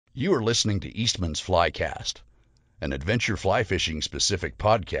You are listening to Eastmans Fly Cast, an adventure fly fishing specific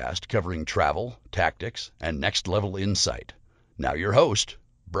podcast covering travel, tactics, and next level insight. Now your host,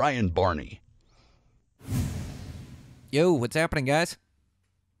 Brian Barney. Yo, what's happening, guys?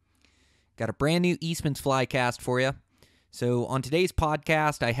 Got a brand new Eastmans Fly Cast for you. So on today's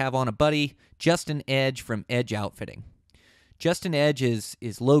podcast, I have on a buddy, Justin Edge from Edge Outfitting. Justin Edge is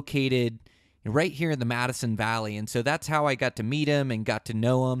located right here in the Madison Valley, and so that's how I got to meet him and got to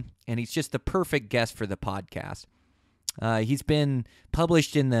know him, and he's just the perfect guest for the podcast. He's been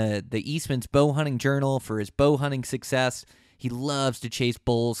published in the Eastman's Bow Hunting Journal for his bow hunting success. He loves to chase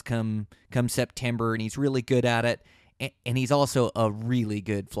bulls come September, and he's really good at it, and he's also a really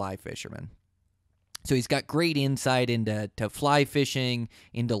good fly fisherman. So he's got great insight into fly fishing,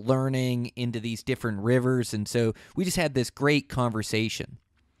 into learning, into these different rivers, and so we just had this great conversation.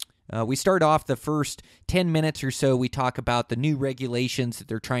 We start off the first 10 minutes or so, we talk about the new regulations that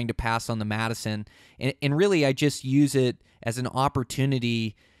they're trying to pass on the Madison, and really I just use it as an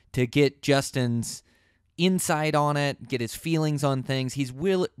opportunity to get Justin's insight on it, get his feelings on things. He's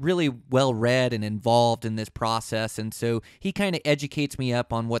really well-read and involved in this process, and so he kind of educates me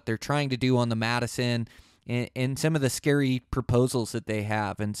up on what they're trying to do on the Madison and some of the scary proposals that they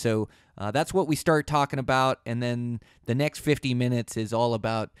have. And so that's what we start talking about, and then the next 50 minutes is all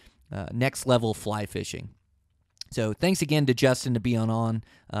about next level fly fishing. So thanks again to Justin to be on.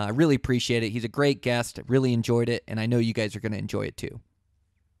 I really appreciate it. He's a great guest. I really enjoyed it, and I know you guys are going to enjoy it too.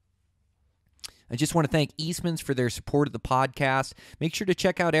 I just want to thank Eastmans for their support of the podcast. Make sure to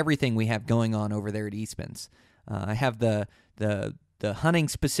check out everything we have going on over there at Eastmans. I have the hunting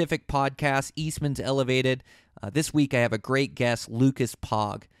specific podcast, Eastmans Elevated. This week I have a great guest, Lucas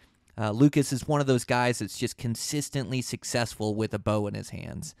Pog. Lucas is one of those guys that's just consistently successful with a bow in his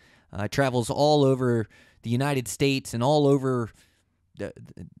hands. Travels all over the United States and all over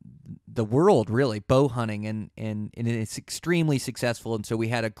the world, really, bow hunting, and it's extremely successful. And so we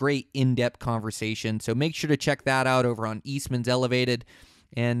had a great in-depth conversation. So make sure to check that out over on Eastman's Elevated.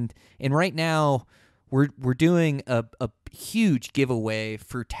 And right now we're doing a huge giveaway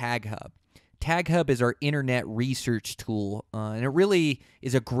for Tag Hub. Tag Hub is our internet research tool, and it really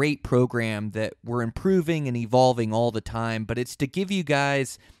is a great program that we're improving and evolving all the time, but it's to give you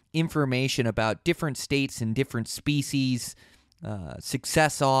guys information about different states and different species,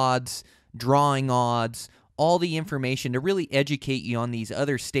 success odds, drawing odds, all the information to really educate you on these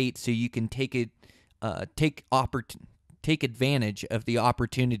other states so you can take advantage of the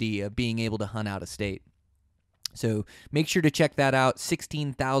opportunity of being able to hunt out of state. So make sure to check that out.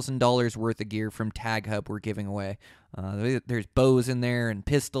 $16,000 worth of gear from Tag Hub we're giving away. There's bows in there and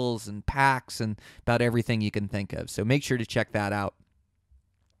pistols and packs and about everything you can think of. So make sure to check that out.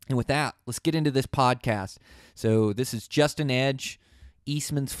 And with that, let's get into this podcast. So this is Justin Edge,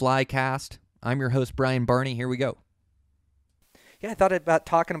 Eastman's Fly Cast. I'm your host, Brian Barney. Here we go. Yeah, I thought about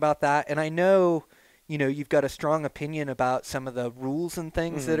talking about that, and I know you've got a strong opinion about some of the rules and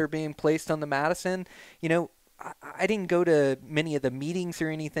things that are being placed on the Madison. I didn't go to many of the meetings or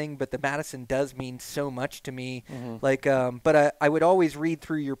anything, but the Madison does mean so much to me. But I would always read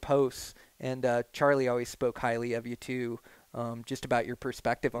through your posts, and Charlie always spoke highly of you too, just about your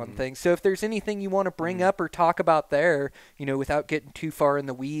perspective on things. So if there's anything you want to bring up or talk about there, without getting too far in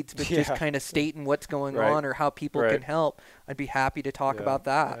the weeds, but just kind of stating what's going on or how people can help, I'd be happy to talk about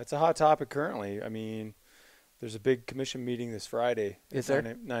that. It's a hot topic currently. I mean, there's a big commission meeting this Friday. Is there?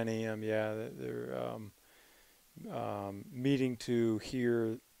 9 a.m. Yeah, they're meeting to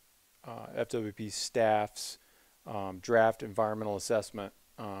hear FWP staff's draft environmental assessment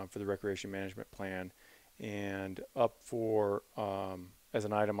for the recreation management plan, and up for as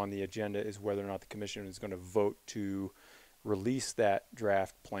an item on the agenda is whether or not the commission is going to vote to release that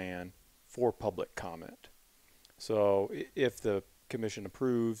draft plan for public comment. So if the commission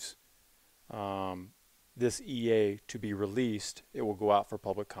approves this EA to be released, it will go out for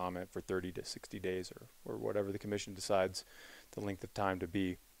public comment for 30 to 60 days or whatever the commission decides the length of time to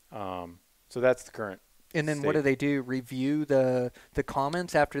be. So that's the current And then state. What do they do? Review the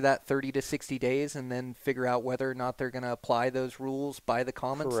comments after that 30 to 60 days and then figure out whether or not they're going to apply those rules by the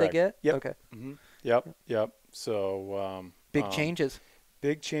comments Correct. they get? Yep. Okay. Mm-hmm. Yep. So big changes.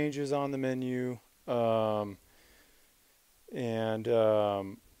 Big changes on the menu.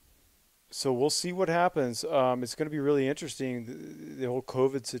 So we'll see what happens. It's going to be really interesting. The whole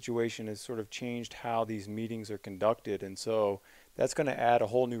COVID situation has sort of changed how these meetings are conducted, and so that's going to add a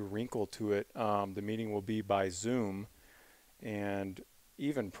whole new wrinkle to it. The meeting will be by Zoom, and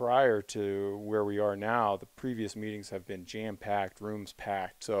even prior to where we are now, the previous meetings have been jam-packed, rooms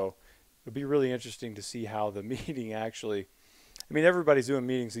packed. So it'll be really interesting to see how the meeting actually I mean, everybody's doing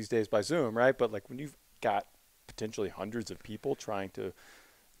meetings these days by Zoom, right? But like when you've got potentially hundreds of people trying to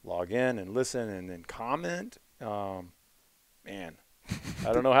log in and listen and then comment, man,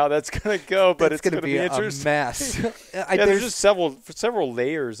 I don't know how that's going to go, but it's going to be interesting. A mess. There's just several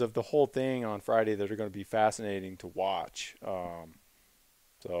layers of the whole thing on Friday that are going to be fascinating to watch.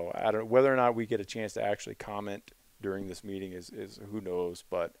 So I don't know whether or not we get a chance to actually comment during this meeting is who knows,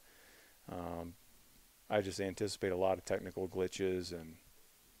 but I just anticipate a lot of technical glitches, and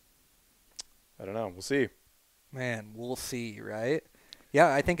I don't know. We'll see. Man, we'll see, right?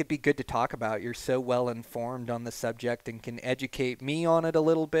 Yeah, I think it'd be good to talk about. You're so well informed on the subject and can educate me on it a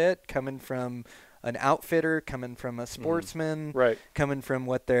little bit, coming from an outfitter, coming from a sportsman, right? Coming from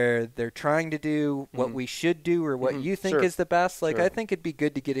what they're trying to do, what we should do, or what you think is the best. Like, I think it'd be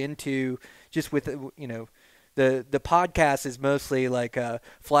good to get into just with, the podcast is mostly like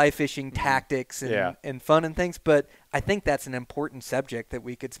fly fishing tactics and fun and things, but I think that's an important subject that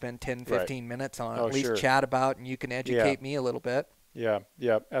we could spend 10, 15 minutes on, at least chat about, and you can educate me a little bit. Yeah,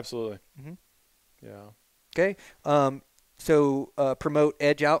 absolutely. Yeah. Okay. So promote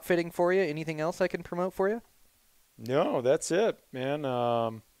Edge Outfitting for you. Anything else I can promote for you? No, that's it, man.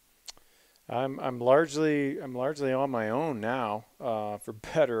 I'm largely on my own now, for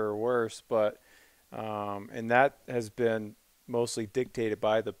better or worse, but and that has been mostly dictated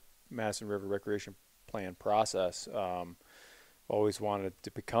by the Madison River Recreation Plan process. Always wanted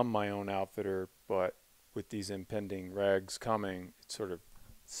to become my own outfitter, but with these impending regs coming, it sort of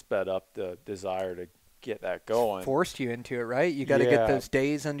sped up the desire to get that going. Forced you into it, right? You got to get those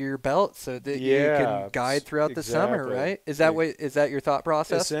days under your belt so that you can guide throughout the summer, right? Is that your thought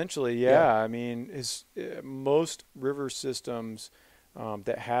process? Essentially, yeah. I mean, most river systems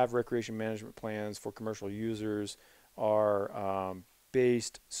that have recreation management plans for commercial users are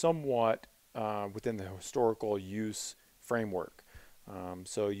based somewhat within the historical use framework.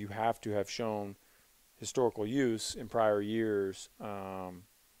 So you have to have shown historical use in prior years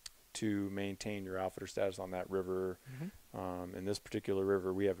to maintain your outfitter status on that river. In this particular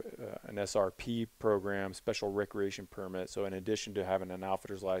river, we have an SRP program, special recreation permit. So in addition to having an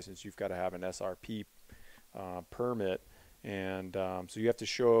outfitter's license, you've got to have an SRP permit. And so you have to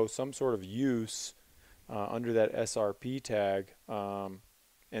show some sort of use under that SRP tag.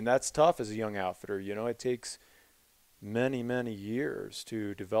 And that's tough as a young outfitter. It takes many, many years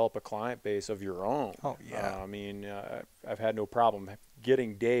to develop a client base of your own. Oh, yeah. I mean, I've had no problem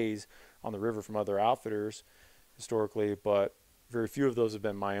getting days on the river from other outfitters historically, but very few of those have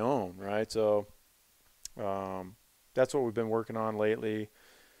been my own, right? So that's what we've been working on lately.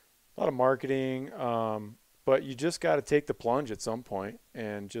 A lot of marketing, but you just got to take the plunge at some point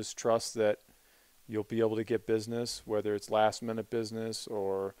and just trust that you'll be able to get business, whether it's last-minute business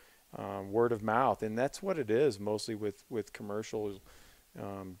or word of mouth. And that's what it is mostly with commercials,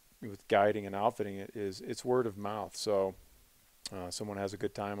 with guiding and outfitting. It's word of mouth. So someone has a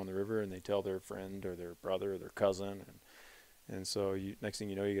good time on the river and they tell their friend or their brother or their cousin, and so next thing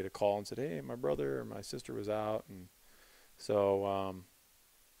you know, you get a call and said, hey, my brother or my sister was out. And so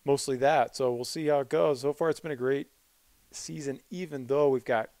mostly that. So we'll see how it goes. So far it's been a great season, even though we've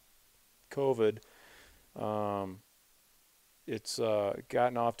got COVID. It's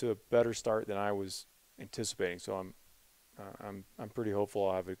gotten off to a better start than I was anticipating. So I'm pretty hopeful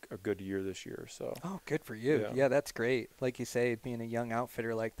I'll have a good year this year. So. Oh, good for you. Yeah, that's great. Like you say, being a young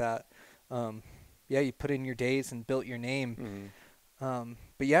outfitter like that, you put in your days and built your name.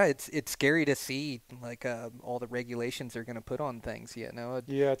 But yeah, it's scary to see like all the regulations they're going to put on things.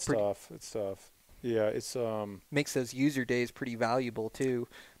 It's tough. It's tough. Yeah, it's makes those user days pretty valuable too.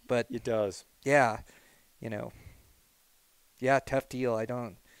 But it does. Yeah, Yeah, tough deal. I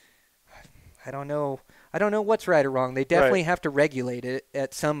don't know what's right or wrong. They definitely have to regulate it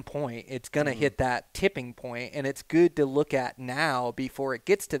at some point. It's going to hit that tipping point, and it's good to look at now before it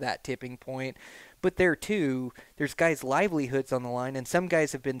gets to that tipping point. But there, too, there's guys' livelihoods on the line, and some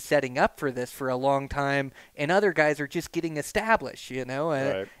guys have been setting up for this for a long time, and other guys are just getting established,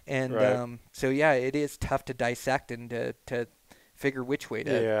 So, yeah, it is tough to dissect and to figure which way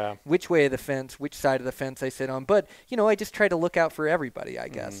of the fence, which side of the fence I sit on. But, I just try to look out for everybody, I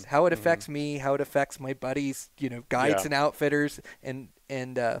guess. How it affects me, how it affects my buddies, guides and outfitters, and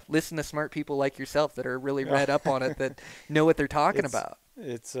listen to smart people like yourself that are really read up on it, that know what they're talking about.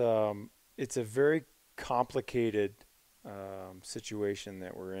 It's a very complicated situation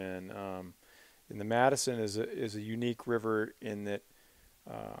that we're in. And the Madison is a unique river in that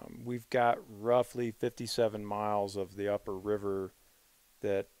we've got roughly 57 miles of the upper river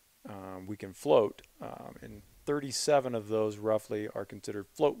that we can float, and 37 of those roughly are considered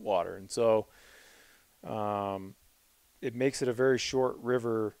float water. And so it makes it a very short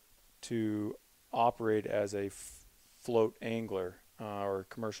river to operate as a float angler or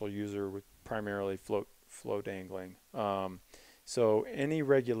commercial user with primarily float angling. So any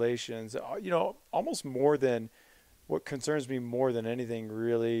regulations, almost more than what concerns me more than anything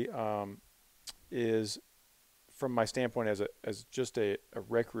really is from my standpoint as just a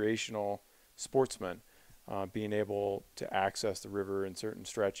recreational sportsman, being able to access the river in certain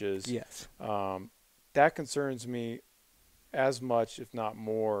stretches. Yes. That concerns me as much, if not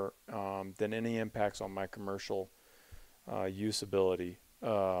more, than any impacts on my commercial usability.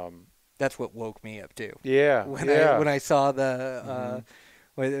 That's what woke me up too. Yeah. When I saw the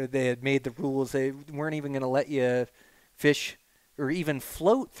whether they had made the rules, they weren't even going to let you fish or even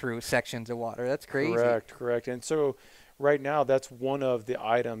float through sections of water. That's crazy. Correct. And so right now, that's one of the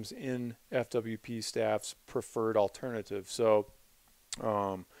items in FWP staff's preferred alternative. So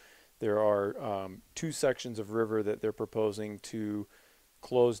there are 2 sections of river that they're proposing to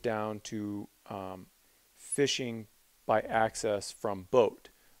close down to fishing by access from boat.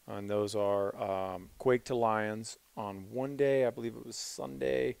 And those are Quake to Lions on one day, I believe it was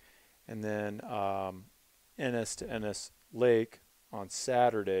Sunday, and then Ennis to Ennis Lake on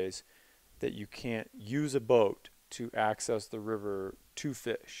Saturdays, that you can't use a boat to access the river to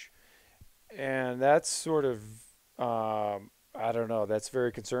fish. And that's sort of, I don't know, that's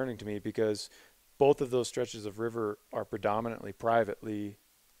very concerning to me because both of those stretches of river are predominantly privately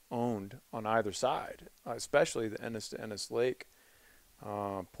owned on either side, especially the Ennis to Ennis Lake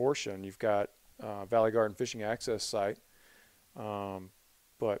portion. You've got Valley Garden Fishing Access Site,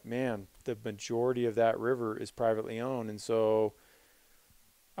 but man, the majority of that river is privately owned, and so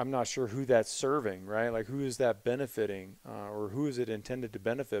I'm not sure who that's serving, right? Like, who is that benefiting, or who is it intended to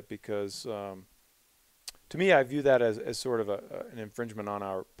benefit? Because to me, I view that as sort of an infringement on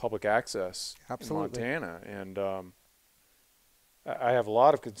our public access in Montana, and I have a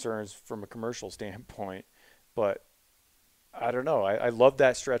lot of concerns from a commercial standpoint, but I don't know. I love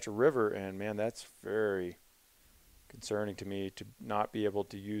that stretch of river, and man, that's very concerning to me to not be able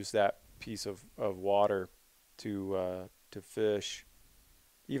to use that piece of water to fish,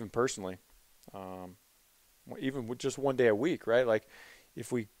 even personally, even with just one day a week, right? Like,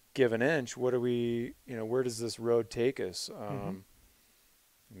 if we give an inch, what do we, where does this road take us?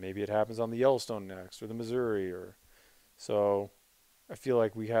 Maybe it happens on the Yellowstone next, or the Missouri, or so. I feel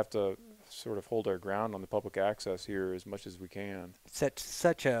like we have to sort of hold our ground on the public access here as much as we can.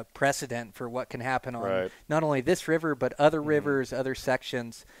 Such a precedent for what can happen on not only this river, but other rivers, other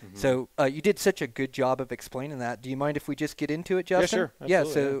sections. So you did such a good job of explaining that. Do you mind if we just get into it, Justin? Yeah, sure.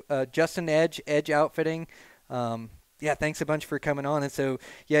 Absolutely, so Justin Edge Outfitting. Thanks a bunch for coming on. And so,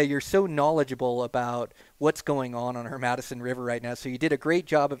 you're so knowledgeable about what's going on our Madison River right now. So you did a great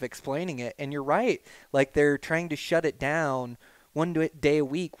job of explaining it. And you're right. Like, they're trying to shut it down one day a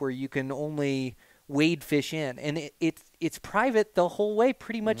week where you can only wade fish in, and it's private the whole way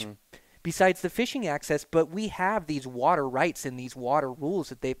pretty much, besides the fishing access. But we have these water rights and these water rules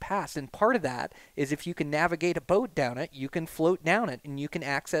that they passed, and part of that is if you can navigate a boat down it, you can float down it, and you can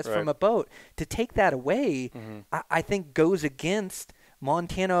access from a boat. To take that away, I think goes against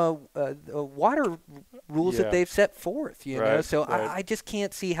Montana water rules that they've set forth, So I just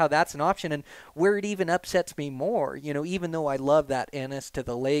can't see how that's an option. And where it even upsets me more, even though I love that Ennis to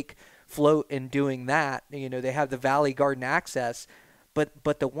the lake float and doing that, they have the Valley Garden access,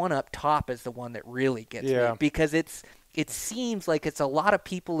 but the one up top is the one that really gets me, because it seems like it's a lot of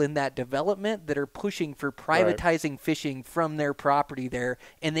people in that development that are pushing for privatizing fishing from their property there,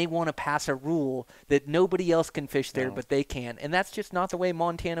 and they want to pass a rule that nobody else can fish there, but they can. And that's just not the way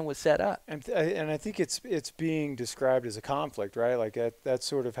Montana was set up. And I think it's being described as a conflict, right? Like that's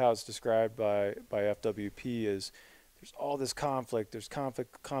sort of how it's described by FWP is there's all this conflict. There's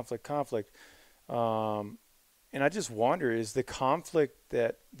conflict. And I just wonder, is the conflict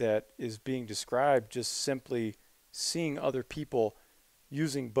that is being described just simply seeing other people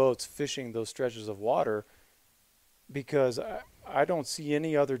using boats fishing those stretches of water? Because I don't see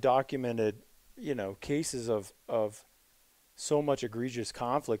any other documented cases of so much egregious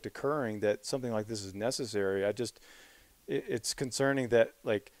conflict occurring that something like this is necessary. It's concerning that,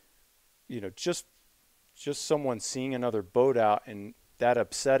 like, just someone seeing another boat out and that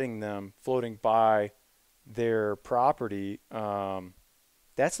upsetting them floating by their property,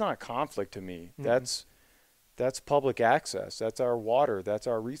 that's not conflict to me. That's public access. That's our water. That's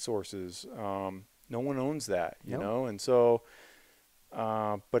our resources. No one owns that, you know? And so,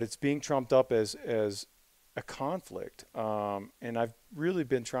 but it's being trumped up as a conflict. And I've really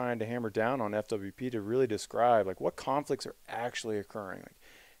been trying to hammer down on FWP to really describe, like, what conflicts are actually occurring. Like,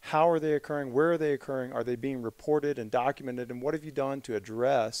 how are they occurring? Where are they occurring? Are they being reported and documented? And what have you done to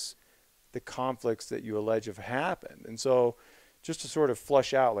address the conflicts that you allege have happened? And so just to sort of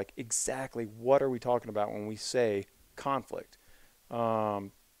flush out, like, exactly what are we talking about when we say conflict?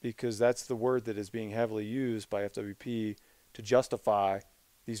 Because that's the word that is being heavily used by FWP to justify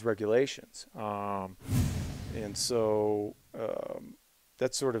these regulations. And so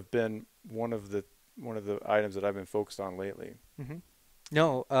that's sort of been one of the items that I've been focused on lately. Mm-hmm.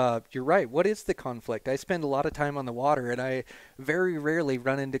 No, you're right. What is the conflict? I spend a lot of time on the water, and I very rarely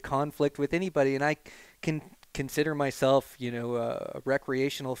run into conflict with anybody. And I can consider myself, a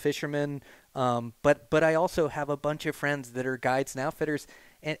recreational fisherman, but I also have a bunch of friends that are guides and outfitters,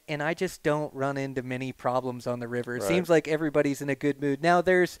 and I just don't run into many problems on the river. It seems like everybody's in a good mood. Now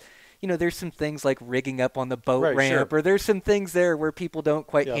there's some things like rigging up on the boat ramp, or there's some things there where people don't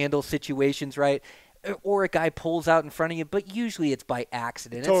quite handle situations right. Or a guy pulls out in front of you, but usually it's by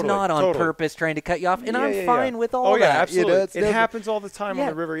accident. It's not on purpose trying to cut you off, and I'm fine with all that. Oh, yeah, absolutely. It happens all the time on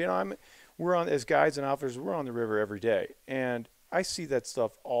the river. We're on, as guides and outfitters, we're on the river every day, and I see that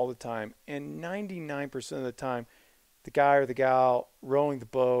stuff all the time. And 99% of the time, the guy or the gal rowing the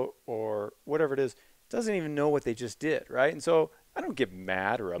boat or whatever it is doesn't even know what they just did, right? And so I don't get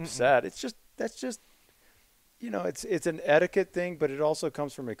mad or upset. It's just it's an etiquette thing, but it also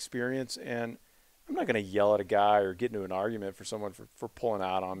comes from experience. And I'm not going to yell at a guy or get into an argument for someone for pulling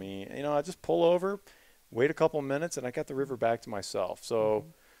out on me. I just pull over, wait a couple of minutes, and I got the river back to myself. So,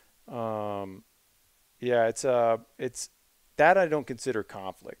 it's that I don't consider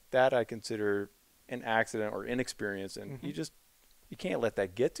conflict. That I consider an accident or inexperience, and you can't let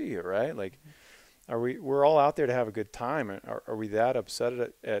that get to you, right? Like, we're all out there to have a good time. Are we that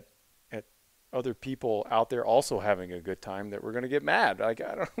upset at other people out there also having a good time that we're going to get mad? Like,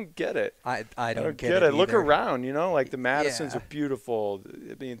 I don't get it. I don't get it either. Look around, like the Madisons are beautiful.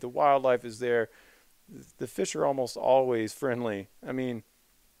 I mean, the wildlife is there. The fish are almost always friendly. I mean,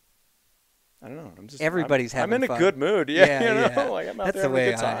 I don't know. Everybody's having fun. I'm in a good mood. Like, I'm out there having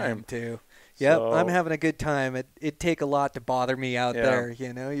a good time. I am too. Yep, so, I'm having a good time. It'd take a lot to bother me out there,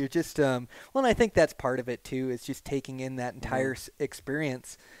 You're just and I think that's part of it too. Is just taking in that entire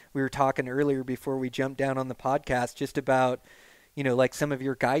experience. We were talking earlier before we jumped down on the podcast just about, like some of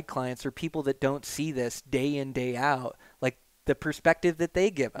your guide clients or people that don't see this day in, day out, like the perspective that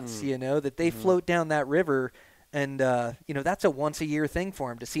they give us, that they float down that river. And, that's a once-a-year thing for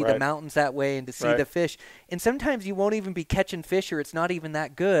them, to see the mountains that way and to see the fish. And sometimes you won't even be catching fish, or it's not even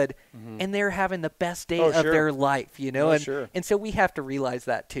that good, and they're having the best day of their life, And so we have to realize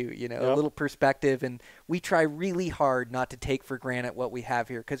that too, a little perspective. And we try really hard not to take for granted what we have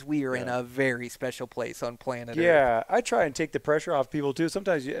here, because we are in a very special place on planet Earth. Yeah, I try and take the pressure off people too.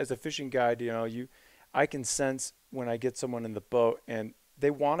 Sometimes as a fishing guide, I can sense when I get someone in the boat and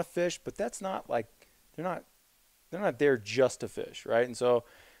they want to fish, but that's not like they're not there just to fish, right? And so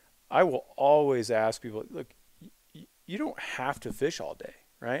I will always ask people, look, you don't have to fish all day,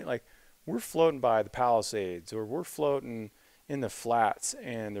 right? Like, we're floating by the Palisades, or we're floating in the flats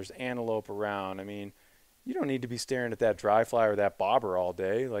and there's antelope around. I mean, you don't need to be staring at that dry fly or that bobber all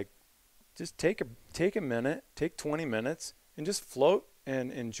day. Like, just take a minute, take 20 minutes and just float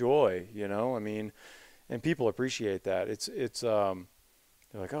and enjoy, I mean, and people appreciate that. It's they're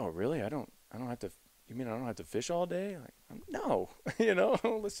like, "Oh, really? I don't have to. You mean I don't have to fish all day?" Like, no,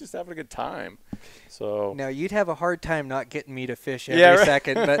 let's just have a good time. So now you'd have a hard time not getting me to fish every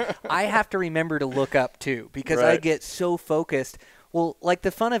second, but I have to remember to look up too, because I get so focused. Well, like,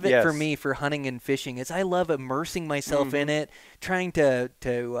 the fun of it for me for hunting and fishing is I love immersing myself in it, trying to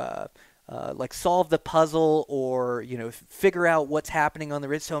like solve the puzzle or figure out what's happening on the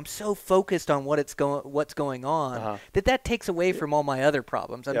ridge. So I'm so focused on what's going on that takes away from all my other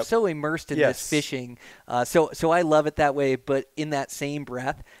problems. I'm so immersed in this fishing. So I love it that way. But in that same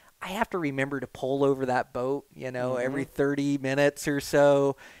breath, I have to remember to pull over that boat, every 30 minutes or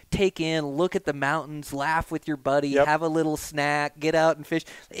so, take in, look at the mountains, laugh with your buddy, have a little snack, get out and fish.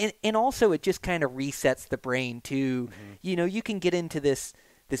 And also it just kind of resets the brain too. You can get into this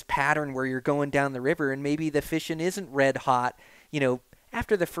pattern where you're going down the river and maybe the fishing isn't red hot.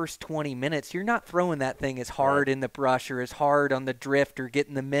 After the first 20 minutes, you're not throwing that thing as hard in the brush or as hard on the drift or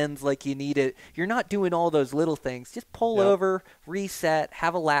getting the mends like you need it. You're not doing all those little things. Just pull over, reset,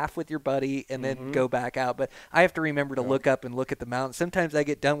 have a laugh with your buddy, and then go back out. But I have to remember to look up and look at the mountains. Sometimes I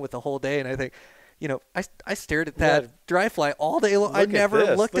get done with the whole day and I think, I stared at that dry fly all day long. I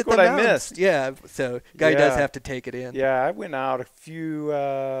never looked at the mountains. I missed. Yeah, so guy does have to take it in. Yeah, I went out a few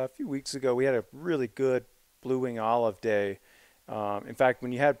weeks ago. We had a really good blue wing olive day. In fact,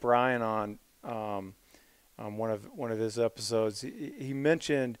 when you had Brian on one of his episodes. He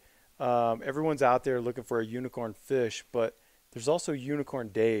mentioned everyone's out there looking for a unicorn fish, but there's also unicorn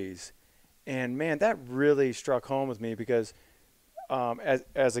days. And man, that really struck home with me because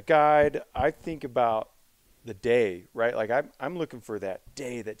as a guide, I think about the day, right? Like I'm looking for that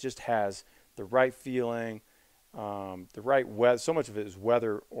day that just has the right feeling, the right weather. So much of it is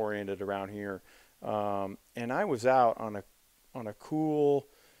weather oriented around here. And I was out on a cool,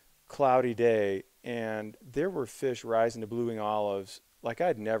 cloudy day, and there were fish rising to blue wing olives like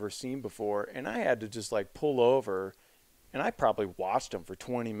I'd never seen before. And I had to just like pull over, and I probably watched them for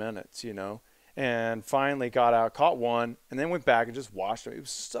 20 minutes, and finally got out, caught one, and then went back and just watched them. It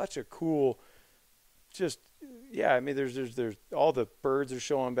was such a cool, there's all the birds are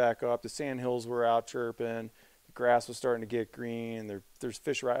showing back up. The sandhills were out chirping. The grass was starting to get green. There's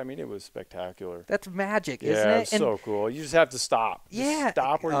fish right. I mean, it was spectacular. That's magic, isn't it? Yeah, it's so cool. You just have to stop. Yeah. Just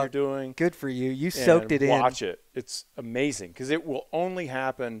stop what you're doing. Good for you. You soaked it in. Watch it. It's amazing because it will only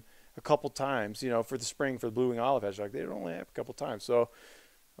happen a couple times, for the spring, for the blue wing olive hedge. Like, they only happen a couple times. So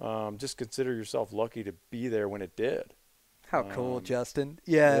just consider yourself lucky to be there when it did. How cool, Justin.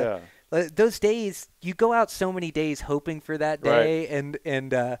 Yeah. Those days, you go out so many days hoping for that day, right.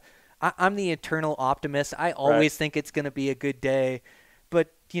 and I'm the eternal optimist. I always think it's going to be a good day.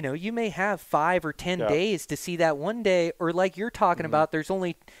 But, you may have 5 or 10 days to see that one day, or like you're talking about, there's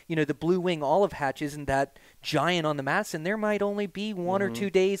only, the blue wing olive hatch isn't that giant on the Madison. There might only be 1 or 2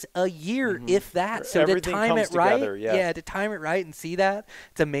 days a year, if that. So everything to time comes it right, together, to time it right and see that,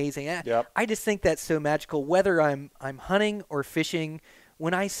 it's amazing. Yep. I just think that's so magical. Whether I'm hunting or fishing,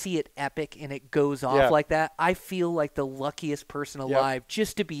 when I see it epic and it goes off like that, I feel like the luckiest person alive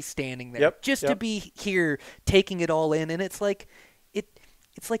just to be standing there, to be here taking it all in. And it's like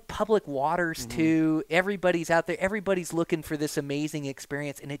it's like public waters too. Everybody's out there. Everybody's looking for this amazing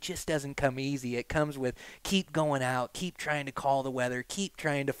experience, and it just doesn't come easy. It comes with keep going out, keep trying to call the weather, keep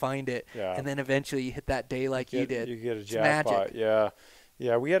trying to find it, and then eventually you hit that day like you did. You get a it's jackpot. magic.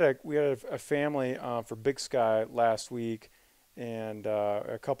 Yeah. We had a family for Big Sky last week, and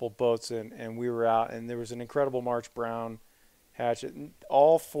a couple boats, and we were out, and there was an incredible March Brown hatch.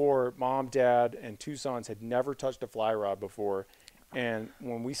 All 4, mom, dad, and 2 sons, had never touched a fly rod before. And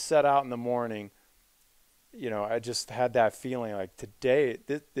when we set out in the morning, I just had that feeling like today,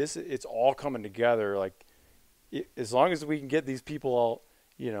 this it's all coming together. Like, as long as we can get these people all,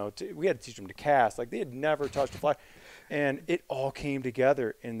 we had to teach them to cast. Like, they had never touched a fly, and it all came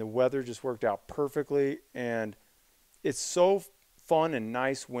together. And the weather just worked out perfectly. And it's so fun and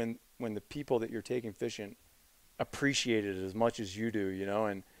nice when the people that you're taking fishing appreciate it as much as you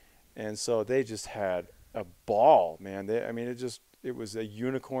do, and so they just had a ball, man. It was a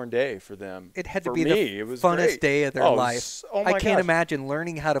unicorn day for them. It had to for be me, the funnest day of their life. I can't imagine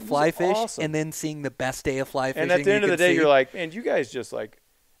learning how to fly fish and then seeing the best day of fly fishing. And at the end of the day, you're like, man, you guys just like,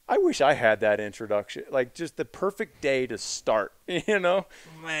 I wish I had that introduction. Like, just the perfect day to start, Man.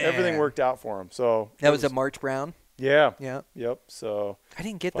 Everything worked out for them. So that was a March Brown? Yeah. Yeah. Yep. So I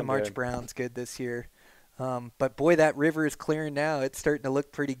didn't get the March Browns good this year. But boy, that river is clearing now. It's starting to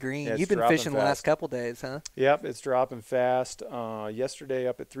look pretty green. Yeah, you've been fishing the last couple days, huh? Yep, it's dropping fast. Yesterday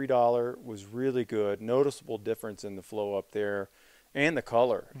up at $3 was really good. Noticeable difference in the flow up there and the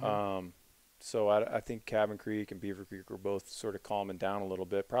color. So I think Cabin Creek and Beaver Creek were both sort of calming down a little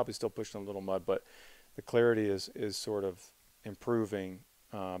bit. Probably still pushing a little mud, but the clarity is sort of improving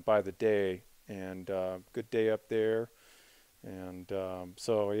by the day. And good day up there. And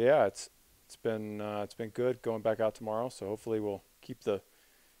so yeah, it's been good. Going back out tomorrow, so hopefully we'll keep the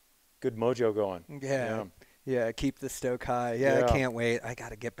good mojo going. Yeah, keep the stoke high. Yeah, I can't wait. I got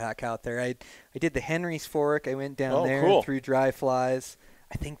to get back out there. I did the Henry's Fork. I went down there and threw dry flies.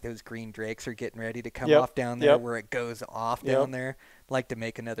 I think those green drakes are getting ready to come off down there where it goes off down there. I'd like to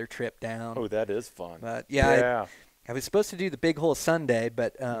make another trip down. Oh, that is fun. But I was supposed to do the big hole Sunday,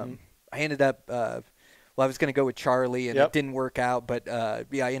 but I ended up I was going to go with Charlie, and it didn't work out. But, I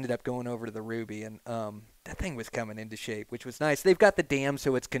ended up going over to the Ruby, and that thing was coming into shape, which was nice. They've got the dam,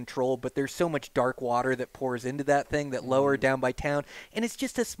 so it's controlled, but there's so much dark water that pours into that thing that lower down by town. And it's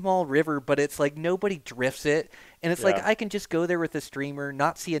just a small river, but it's like nobody drifts it. And it's like I can just go there with a streamer,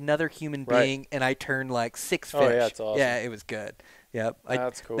 not see another human being, and I turn like 6 fish. Oh, yeah, it's awesome. Yeah, it was good. Yep.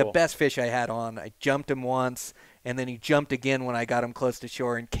 That's cool. The best fish I had on, I jumped him once, and then he jumped again when I got him close to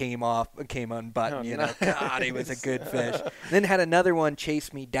shore and came unbuttoned. Nice. God, he was a good fish. Then had another one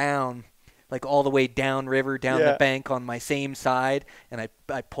chase me down, like all the way down river, down the bank on my same side, and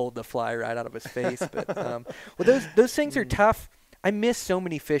I pulled the fly right out of his face. But those things are tough. I miss so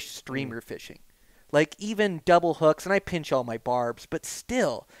many fish streamer fishing. Like even double hooks, and I pinch all my barbs, but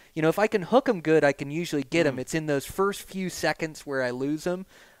still, if I can hook them good, I can usually get them. It's in those first few seconds where I lose them.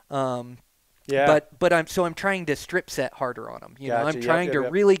 Yeah. But I'm trying to strip set harder on them. Gotcha. I'm trying Yep, to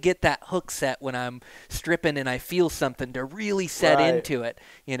yep. really get that hook set when I'm stripping and I feel something to really set Right. into it.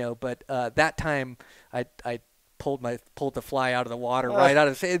 But that time I pulled the fly out of the water right out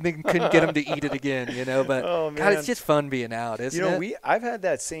of it and couldn't get him to eat it again. But Oh, God, it's man. just fun being out, isn't it? I've had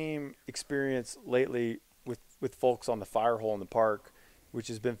that same experience lately with folks on the fire hole in the park, which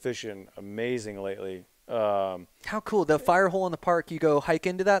has been fishing amazing lately. How cool. The fire hole in the park, you go hike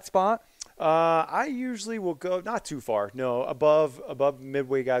into that spot? I usually will go not too far, no, above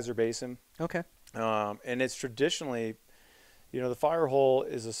Midway Geyser Basin. Okay. And it's traditionally, the fire hole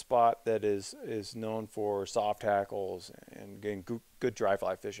is a spot that is known for soft tackles and getting good dry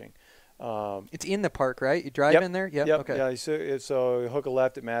fly fishing. It's in the park, right? You drive in there? Yep. Okay. Yeah, so you hook a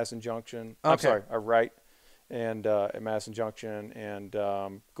left at Madison Junction. Okay. I'm sorry, a right and at Madison Junction, and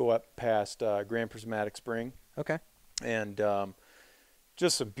go up past Grand Prismatic Spring. Okay. And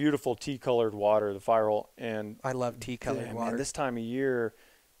just some beautiful tea-colored water, the fire hole. And I love tea-colored water. Man, this time of year,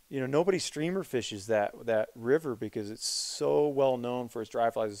 nobody streamer fishes that river because it's so well known for its dry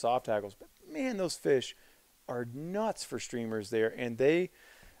flies and soft tackles. But man, those fish are nuts for streamers there, and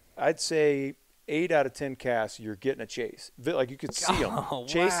I'd say 8 out of 10 casts, you're getting a chase. Like you could see them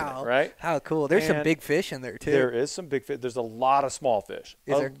chasing it, right? How cool. There's some big fish in there, too. There is some big fish. There's a lot of small fish.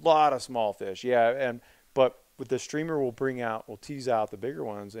 Is there? A lot of small fish, yeah. But with the streamer, we'll tease out the bigger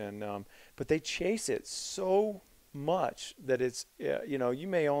ones, but they chase it so much that it's, you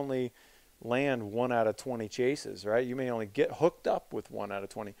may only land 1 out of 20 chases, right? You may only get hooked up with 1 out of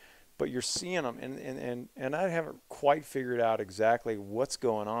 20. But you're seeing them, and I haven't quite figured out exactly what's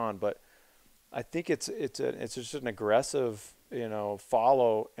going on, but I think it's just an aggressive,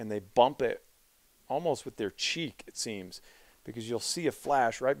 follow, and they bump it almost with their cheek, it seems, because you'll see a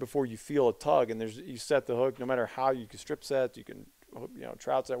flash right before you feel a tug, and you set the hook. No matter how you can strip set, you can,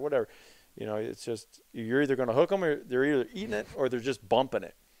 trout set, whatever. It's just you're either going to hook them, or they're either eating it, or they're just bumping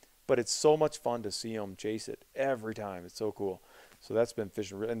it. But it's so much fun to see them chase it every time. It's so cool. So that's been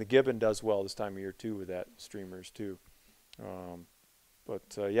fishing, and the gibbon does well this time of year too with that streamers too.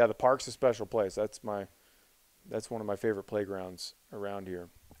 Yeah, the park's a special place. That's one of my favorite playgrounds around here.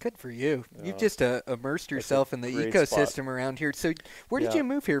 Good for you. You've just immersed yourself in the ecosystem spot around here. So where did you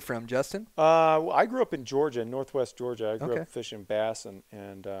move here from, Justin? I grew up in Georgia, northwest Georgia. I grew up fishing bass and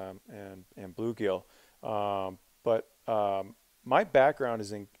bluegill. But my background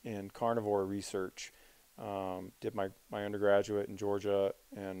is in carnivore research. Did my undergraduate in Georgia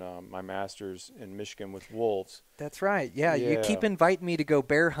and my master's in Michigan with wolves. That's right. Yeah, you keep inviting me to go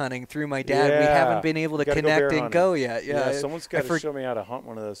bear hunting through my dad. We haven't been able to connect and go yet. Yeah, someone's got to show me how to hunt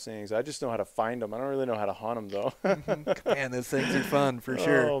one of those things. I just know how to find them. I don't really know how to hunt them, though. Man, those things are fun for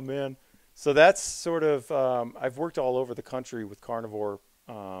sure. Oh, man. So that's sort of I've worked all over the country with carnivore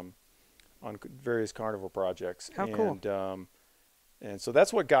on various carnivore projects. How cool. And so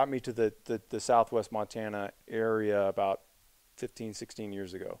that's what got me to the southwest Montana area about 15, 16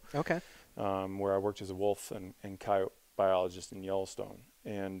 years ago. Okay. Where I worked as a wolf and coyote biologist in Yellowstone.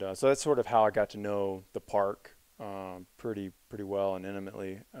 And so that's sort of how I got to know the park pretty well and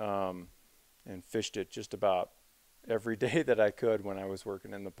intimately, and fished it just about every day that I could when I was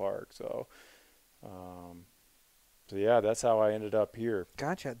working in the park. So yeah, that's how I ended up here.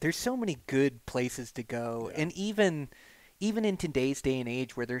 Gotcha. There's so many good places to go. Yeah. And even in today's day and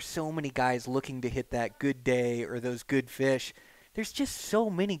age where there's so many guys looking to hit that good day or those good fish, there's just so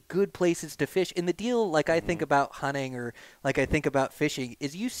many good places to fish. And the deal, like I think about hunting or like I think about fishing,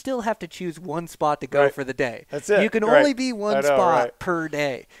 is you still have to choose one spot to go for the day. That's it. You can only be one spot per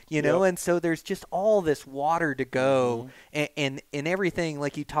day, you know? And so there's just all this water to go and everything,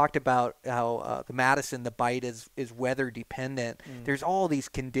 like you talked about how the Madison, the bite is weather dependent. There's all these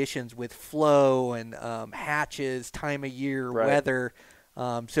conditions with flow and hatches, time of year, weather.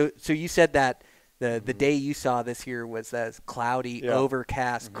 So you said that the day you saw this year was those cloudy,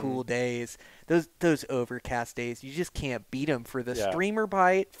 overcast, cool days. Those overcast days, you just can't beat them for the streamer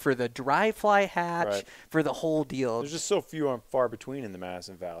bite, for the dry fly hatch, for the whole deal. There's just so few and far between in the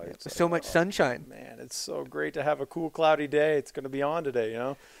Madison Valley. It's so much sunshine. Man, it's so great to have a cool, cloudy day. It's going to be on today,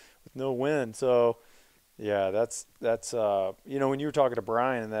 with no wind. So, yeah, that's when you were talking to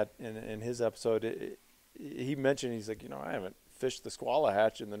Brian in his episode, he mentioned, he's like, I haven't fished the Squala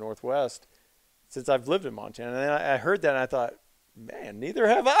hatch in the Northwest since I've lived in Montana. And I heard that and I thought, man, neither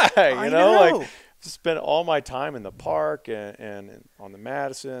have I. I know. Like, spent all my time in the park and on the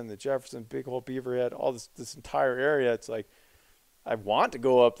Madison, the Jefferson, Big Hole, Beaverhead, all this entire area. It's like, I want to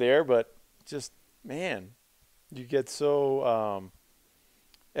go up there, but just man, you get so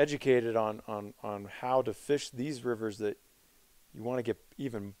educated on how to fish these rivers that you want to get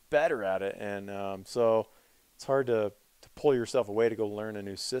even better at it. And so it's hard to pull yourself away to go learn a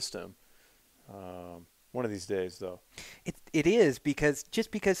new system. One of these days, though. It is, because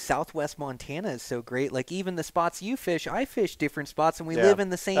Southwest Montana is so great. Like, even the spots you fish, I fish different spots, and we live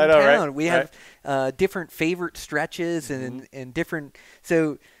in the same I know, town. right? We have different favorite stretches and different.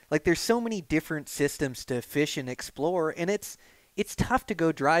 So, like, there's so many different systems to fish and explore, and it's tough to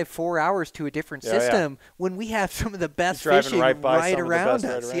go drive 4 hours to a different system when we have some of the best fishing right around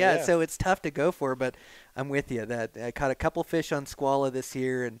us. Yeah, so it's tough to go for. But I'm with you that I caught a couple fish on Squala this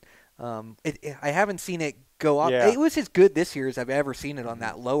year, and I haven't seen it go off. It was as good this year as I've ever seen it on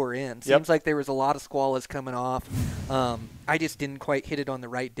that lower end. Seems like there was a lot of squallas coming off. I just didn't quite hit it on the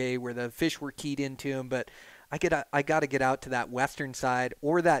right day where the fish were keyed into them. But I got to get out to that western side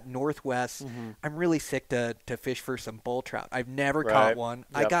or that northwest. I'm really sick to fish for some bull trout. I've never caught one.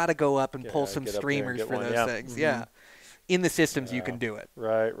 I got to go up and pull some streamers for those things. Yeah, in the systems you can do it.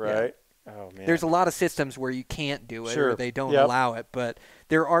 Right. Yeah. Oh, man. There's a lot of systems where you can't do it or they don't allow it, but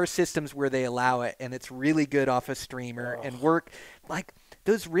there are systems where they allow it, and it's really good off a streamer and work. Like,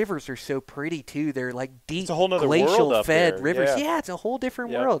 those rivers are so pretty too. They're like deep, glacial fed rivers. Yeah, it's a whole different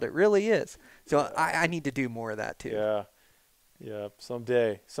world. It really is. So I need to do more of that too. Yeah.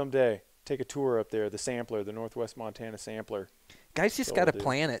 Someday, take a tour up there. The sampler, the Northwest Montana sampler. Guys just got to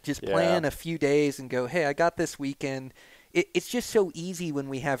plan it. Just plan a few days and go, hey, I got this weekend. It's just so easy when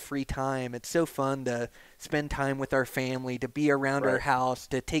we have free time. It's so fun to spend time with our family, to be around our house,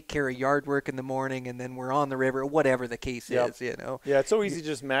 to take care of yard work in the morning, and then we're on the river, whatever the case is, you know. Yeah, it's so easy to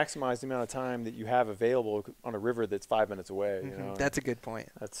just maximize the amount of time that you have available on a river that's 5 minutes away. You know? That's a good point.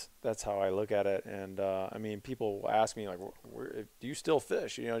 That's how I look at it. And, I mean, people ask me, like, do you still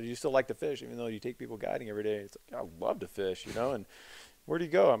fish? You know, do you still like to fish, even though you take people guiding every day? It's like, I love to fish, you know, and where do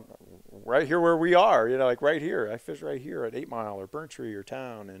you go? I'm right here where we are, you know, like right here. I fish right here at 8 Mile or Burnt Tree or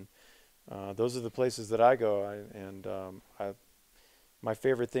Town, and those are the places that I go. My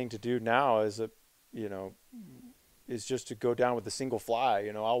favorite thing to do now is just to go down with a single fly.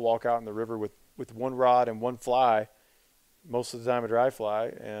 You know, I'll walk out in the river with one rod and one fly, most of the time a dry fly,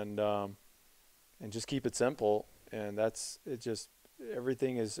 and just keep it simple. And that's it. Just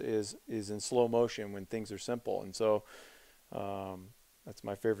everything is in slow motion when things are simple, and so. That's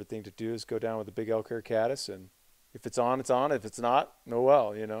my favorite thing to do is go down with a big elk hair caddis, and if it's on, it's on. If it's not, no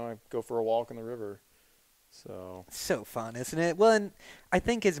well, you know, I go for a walk in the river. So fun, isn't it? Well, and I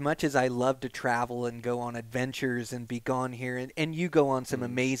think as much as I love to travel and go on adventures and be gone here, and you go on some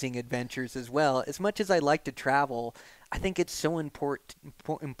amazing adventures as well, as much as I like to travel, I think it's so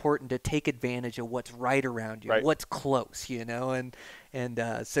important to take advantage of what's right around you, what's close, you know, and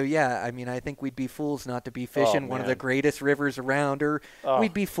so yeah, I mean, I think we'd be fools not to be fishing one of the greatest rivers around, or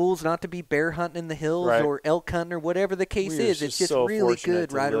we'd be fools not to be bear hunting in the hills or elk hunting or whatever the case is. It's just so really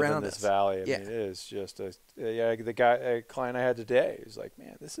good right live around in this us. Valley. I mean, it is just a client I had today is like,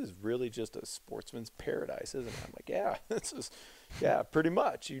 man, this is really just a sportsman's paradise, isn't it? I'm like, yeah, this is. Yeah, pretty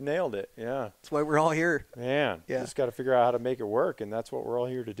much. You nailed it. Yeah. That's why we're all here. Man, just got to figure out how to make it work, and that's what we're all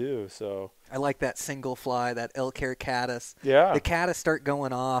here to do. So I like that single fly, that elk hair caddis. Yeah. The caddis start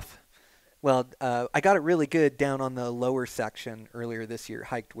going off. Well, I got it really good down on the lower section earlier this year,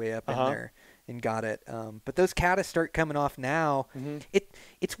 hiked way up in there and got it. But those caddis start coming off now.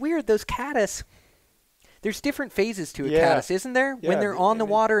 It's weird. Those caddis, there's different phases to a caddis, isn't there? Yeah, when they're on the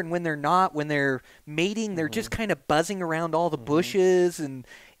water and when they're not, when they're mating, they're just kind of buzzing around all the bushes, and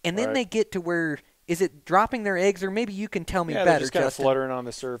then they get to where, is it dropping their eggs, or maybe you can tell me better, they're just kind Justin. of fluttering on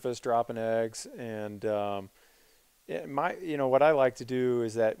the surface, dropping eggs, and what I like to do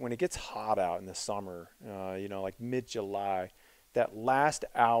is that when it gets hot out in the summer, like mid-July, that last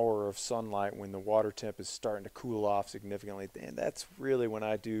hour of sunlight when the water temp is starting to cool off significantly, and that's really when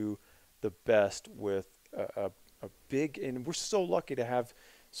I do the best with a big, and we're so lucky to have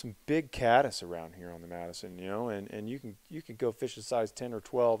some big caddis around here on the Madison, you know, and you can go fish a size 10 or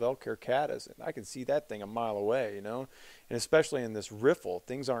 12 elk hair caddis, and I can see that thing a mile away, you know, and especially in this riffle,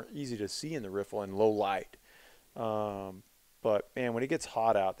 things aren't easy to see in the riffle in low light. But man, when it gets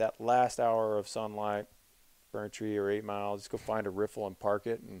hot out, that last hour of sunlight, Burnt Tree or 8 Mile, just go find a riffle and park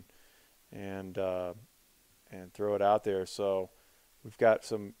it and throw it out there. So we've got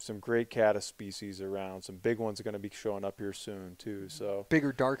some great caddis species around. Some big ones are going to be showing up here soon too. So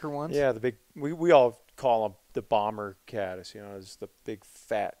bigger, darker ones. Yeah, the big. We all call them the bomber caddis. You know, it's the big,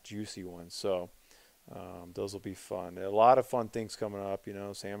 fat, juicy ones. So those will be fun. A lot of fun things coming up. You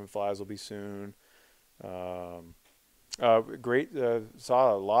know, salmon flies will be soon. Saw a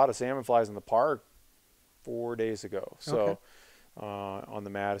lot of salmon flies in the park 4 days ago. So. Okay. On the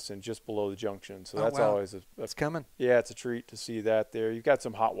Madison, just below the junction. So Oh, that's wow. always It's coming. yeah, it's a treat to see that there. You've got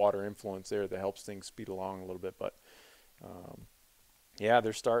some hot water influence there that helps things speed along a little bit, but yeah,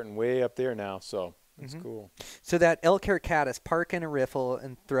 they're starting way up there now, so it's cool. So that elk hair caddis, park in a riffle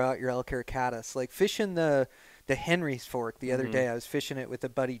and throw out your elk hair caddis. Like fishing the Henry's Fork the other day, I was fishing it with a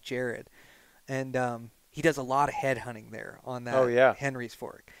buddy Jared, and he does a lot of head hunting there on that Henry's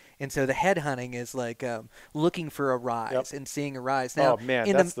Fork. And so the head hunting is like looking for a rise and seeing a rise. Now, oh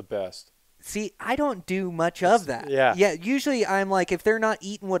man, that's the best. See, I don't do much of that. Yeah. Usually I'm like, if they're not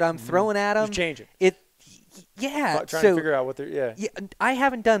eating what I'm throwing at them, just change it. Yeah. Trying to figure out what they're, Yeah, I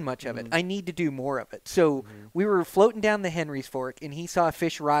haven't done much of it. I need to do more of it. So we were floating down the Henry's Fork, and he saw a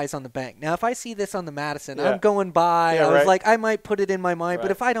fish rise on the bank. Now, if I see this on the Madison, I'm going by. I was like, I might put it in my mind,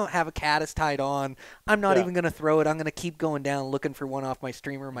 but if I don't have a caddis tied on, I'm not even going to throw it. I'm going to keep going down looking for one off my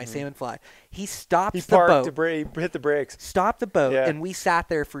streamer, my salmon fly. He stops the boat. He hit the brakes. Stopped the boat, and we sat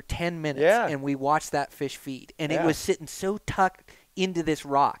there for 10 minutes, and we watched that fish feed. And it was sitting so tucked into this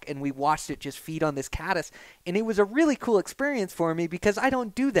rock, and we watched it just feed on this caddis, and it was a really cool experience for me because I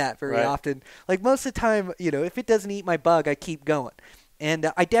don't do that very often. Like most of the time, if it doesn't eat my bug, I keep going. And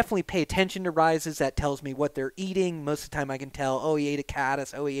I definitely pay attention to rises. That tells me what they're eating. Most of the time I can tell, oh, he ate a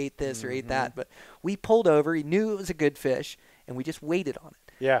caddis, oh, he ate this or ate that. But we pulled over. He knew it was a good fish, and we just waited on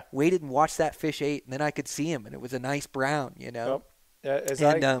it. Yeah. Waited and watched that fish eat, and then I could see him, and it was a nice brown, Yep.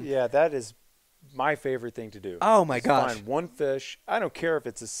 That is my favorite thing to do. Oh my gosh! Find one fish. I don't care if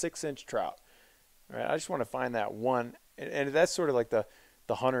it's a 6-inch trout. Right? I just want to find that one, and that's sort of like the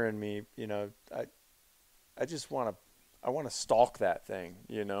hunter in me. I just want to stalk that thing.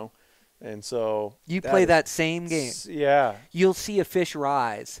 And so you play that same game. Yeah. You'll see a fish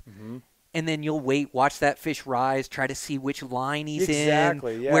rise. And then you'll watch that fish rise, try to see which line he's in,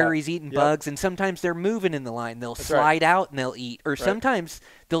 where he's eating bugs. And sometimes they're moving in the line. They'll slide out and they'll eat. Or sometimes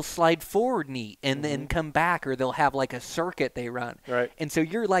they'll slide forward and eat and then come back. Or they'll have like a circuit they run. Right. And so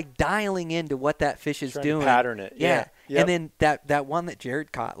you're like dialing into what that fish is doing. To pattern it. Yeah. Yep. And then that one that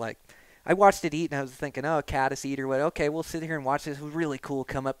Jared caught, like, I watched it eat, and I was thinking, oh, a caddis eater. What? Okay, we'll sit here and watch this. It was really cool.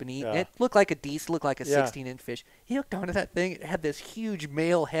 Come up and eat. And it looked like a 16-inch fish. He hooked onto that thing. It had this huge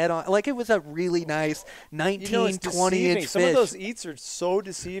male head on. Like, it was a really nice 20-inch fish. Some of those eats are so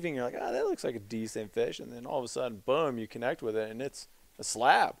deceiving. You're like, that looks like a decent fish. And then all of a sudden, boom, you connect with it, and it's a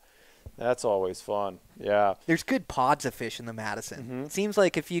slab. That's always fun. Yeah. There's good pods of fish in the Madison. It seems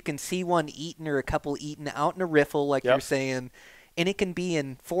like if you can see one eaten or a couple eaten out in a riffle, like you're saying, and it can be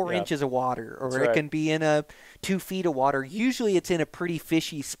in 4 inches of water, or it can be in 2 feet of water. Usually it's in a pretty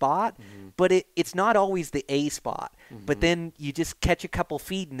fishy spot, but it's not always the A spot. But then you just catch a couple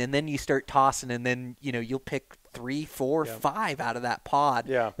feeding, and then you start tossing, and then you'll pick 3, 4, 5 out of that pod.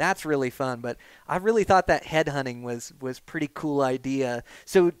 Yeah. That's really fun. But I really thought that head hunting was pretty cool idea.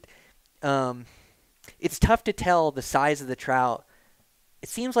 So it's tough to tell the size of the trout. It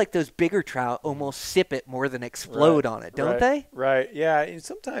seems like those bigger trout almost sip it more than explode on it, don't they? Right. Yeah. And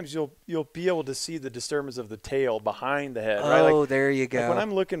sometimes you'll be able to see the disturbance of the tail behind the head. Oh, right? Like, there you go. Like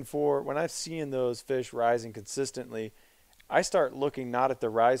when I'm seeing those fish rising consistently, I start looking not at the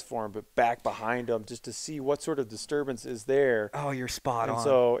rise form, but back behind them just to see what sort of disturbance is there. Oh, you're spot on. And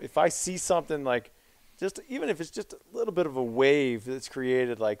so if I see something like even if it's just a little bit of a wave that's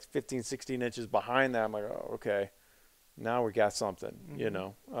created like 15, 16 inches behind that, I'm like, oh, okay. Now we got something,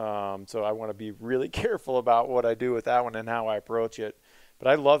 So I want to be really careful about what I do with that one and how I approach it. But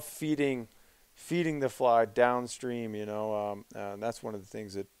I love feeding the fly downstream, and that's one of the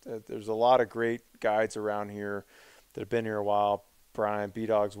things that there's a lot of great guides around here that have been here a while. Brian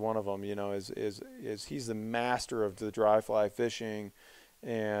B-Dog's one of them, is he's the master of the dry fly fishing,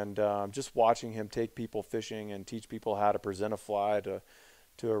 and just watching him take people fishing and teach people how to present a fly to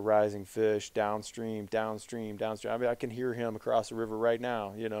a rising fish downstream. I mean, I can hear him across the river right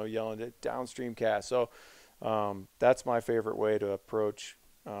now, yelling at downstream cast. So that's my favorite way to approach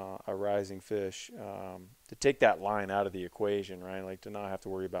a rising fish, to take that line out of the equation, right? Like to not have to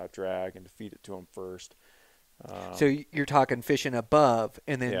worry about drag and to feed it to him first. So you're talking fishing above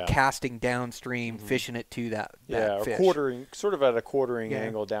and then casting downstream, fishing it to that fish. Or sort of at a quartering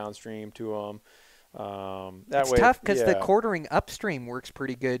angle downstream to them. It's tough because the quartering upstream works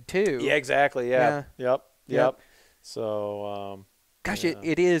pretty good too. Yeah, exactly. Yeah. Yep. So, gosh,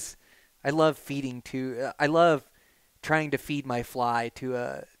 it is. I love feeding I love trying to feed my fly to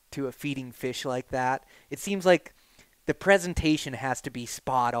a feeding fish like that. It seems like the presentation has to be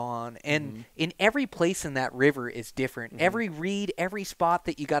spot on. And in every place in that river is different. Every reed, every spot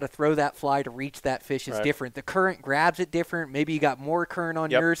that you got to throw that fly to reach that fish is different. The current grabs it different. Maybe you got more current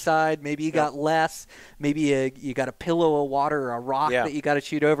on your side. Maybe you got less. Maybe you got a pillow of water or a rock that you got to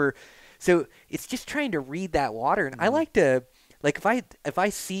shoot over. So it's just trying to read that water. And I like to, like, if I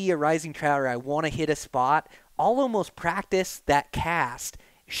see a rising trout or I want to hit a spot, I'll almost practice that cast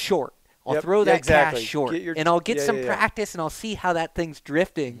short. I'll throw that cast short, and I'll get some practice, and I'll see how that thing's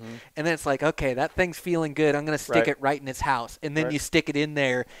drifting. And then it's like, okay, that thing's feeling good. I'm going to stick it right in its house. And then you stick it in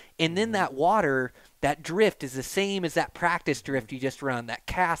there. And then that water, that drift is the same as that practice drift you just run. That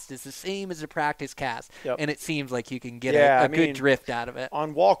cast is the same as a practice cast. And it seems like you can get a good drift out of it.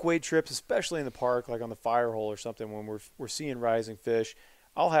 On walkway trips, especially in the park, like on the fire hole or something, when we're seeing rising fish,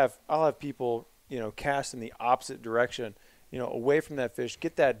 I'll have people, cast in the opposite direction, away from that fish,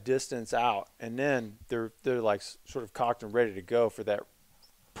 get that distance out, and then they're like sort of cocked and ready to go for that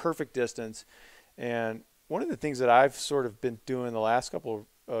perfect distance. And one of the things that I've sort of been doing the last couple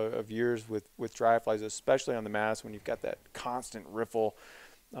of years with dry flies, especially on the Madison, when you've got that constant riffle,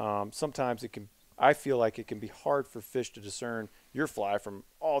 sometimes I feel like it can be hard for fish to discern your fly from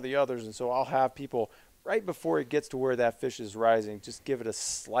all the others. And so I'll have people right before it gets to where that fish is rising, just give it a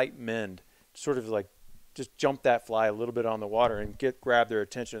slight mend, sort of like just jump that fly a little bit on the water and grab their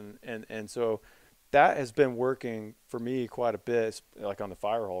attention. And so that has been working for me quite a bit, like on the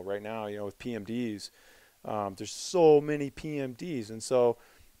fire hole right now, with PMDs. There's so many PMDs. And so,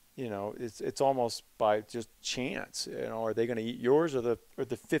 it's almost by just chance, are they going to eat yours or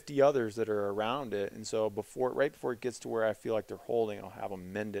the 50 others that are around it? And so right before it gets to where I feel like they're holding, I'll have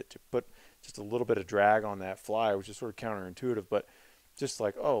them mend it to put just a little bit of drag on that fly, which is sort of counterintuitive, but just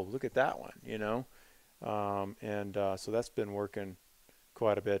like, oh, look at that one, so that's been working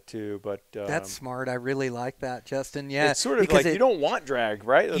quite a bit too. But that's smart. I really like that, Justin. Yeah, it's sort of like you don't want drag,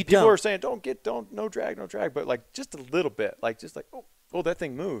 right? People are saying no drag, but like just a little bit, like just like oh, that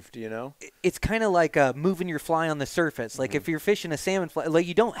thing moved, It's kind of like moving your fly on the surface. Like if you're fishing a salmon fly, like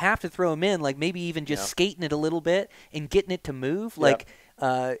you don't have to throw them in, like maybe even just skating it a little bit and getting it to move. Like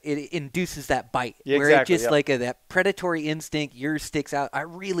it induces that bite where it just like that predatory instinct, yours sticks out. I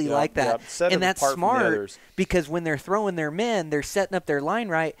really like that. And that's smart because when they're throwing their mend, they're setting up their line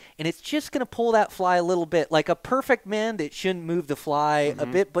right, and it's just going to pull that fly a little bit. Like a perfect mend, it shouldn't move the fly a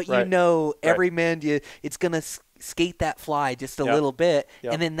bit, but every mend, it's going to skate that fly just a little bit,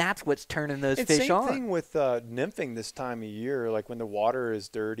 and then that's what's turning those fish on. Same thing with nymphing this time of year, like when the water is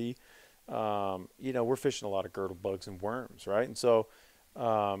dirty. We're fishing a lot of girdle bugs and worms, right? And so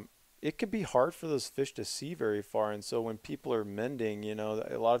it can be hard for those fish to see very far. And so when people are mending,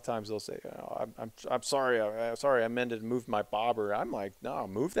 a lot of times they'll say, I'm sorry, I mended and moved my bobber. I'm like, no,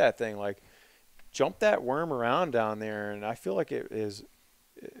 move that thing, like jump that worm around down there. And I feel like it is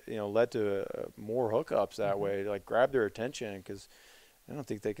led to more hookups that way, like grab their attention, because I don't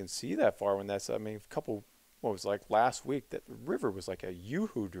think they can see that far when that's, what was like last week, that river was like a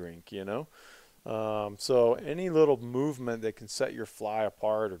yoo-hoo drink, so any little movement that can set your fly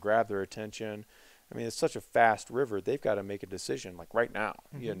apart or grab their attention, it's such a fast river, they've got to make a decision like right now,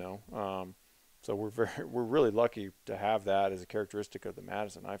 so we're really lucky to have that as a characteristic of the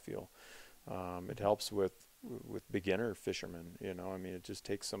Madison. I feel it helps with beginner fishermen, it just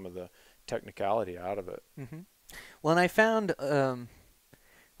takes some of the technicality out of it. Well, and I found,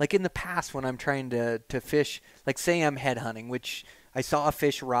 like in the past when I'm trying to fish, like say I'm head hunting, which I saw a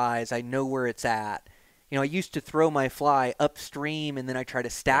fish rise, I know where it's at. I used to throw my fly upstream, and then I try to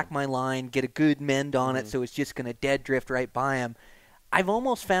stack my line, get a good mend on it, so it's just going to dead drift right by him. I've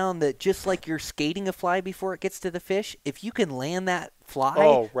almost found that just like you're skating a fly before it gets to the fish, if you can land that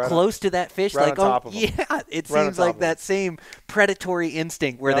fly close to that fish, right like, it seems like that same predatory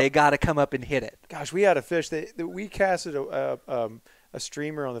instinct where they got to come up and hit it. Gosh, we had a fish that we casted a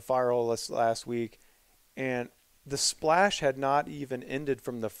streamer on the fire hole last week, and the splash had not even ended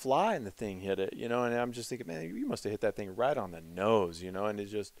from the fly and the thing hit it, and I'm just thinking, man, you must have hit that thing right on the nose, and it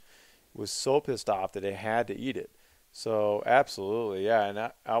just was so pissed off that it had to eat it. So absolutely,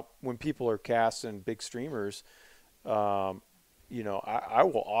 yeah. And when people are casting big streamers, I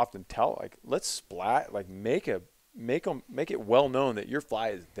will often tell, like, let's splat, like make it well known that your fly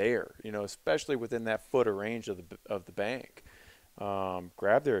is there, especially within that foot of range of the bank.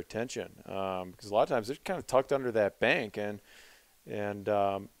 Grab their attention, because a lot of times they're kind of tucked under that bank, and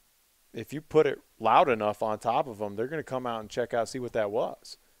if you put it loud enough on top of them, they're going to come out and check out, see what that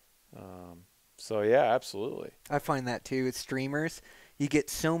was. So yeah, absolutely. I find that too with streamers. you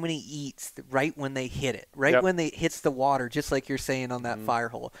get so many eats right when they hit it, right Yep. when it hits the water, just like you're saying on that fire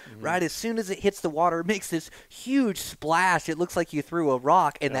hole. Right as soon as it hits the water, it makes this huge splash. It looks like you threw a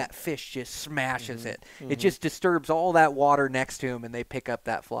rock, and that fish just smashes it. It just disturbs all that water next to him, and they pick up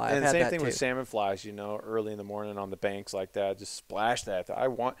that fly. And I've the had same that thing too. with salmon flies, early in the morning on the banks like that, just splash that.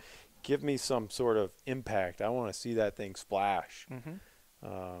 Give me some sort of impact. I want to see that thing splash.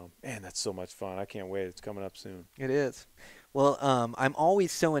 Man, that's so much fun. I can't wait. It's coming up soon. It is. Well, I'm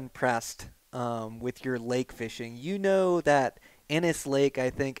always so impressed with your lake fishing. You know that Ennis Lake, I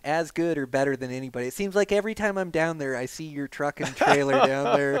think, as good or better than anybody. It seems like every time I'm down there, I see your truck and trailer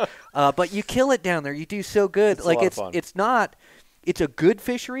down there. But you kill it down there. You do so good. It's a lot of fun. It's not. It's a good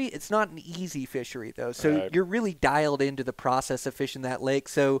fishery. It's not an easy fishery, though. So Right. you're really dialed into the process of fishing that lake.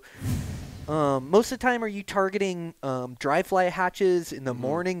 So most of the time, are you targeting dry fly hatches in the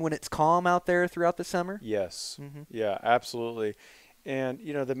morning when it's calm out there throughout the summer? Yes. Yeah, absolutely. And,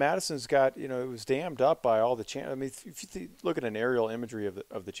 the Madison's got, it was dammed up by all the channels. I mean, if you look at an aerial imagery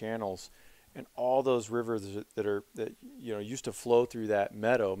of the channels and all those rivers that used to flow through that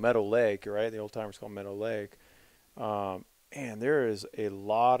Meadow Lake, right? The old timers call Meadow Lake. And there is a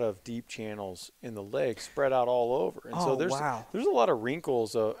lot of deep channels in the lake spread out all over. And so there's a lot of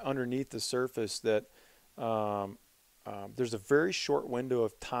wrinkles underneath the surface that there's a very short window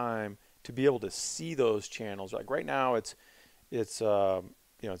of time to be able to see those channels. Like right now it's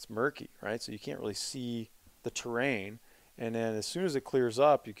murky, right? So you can't really see the terrain. And then as soon as it clears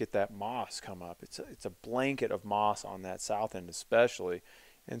up, you get that moss come up. It's a blanket of moss on that south end especially.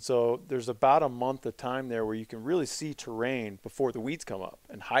 And so there's about a month of time there where you can really see terrain before the weeds come up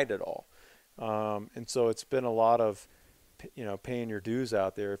and hide it all. And so it's been a lot of, paying your dues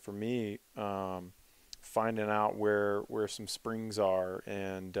out there for me, finding out where some springs are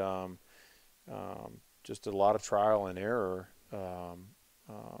and just a lot of trial and error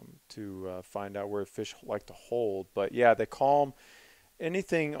to find out where fish like to hold. But, yeah, the calm,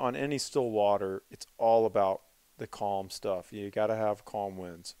 anything on any still water, it's all about the calm stuff. You got to have calm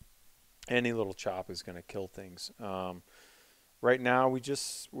winds. Any little chop is going to kill things. Right now,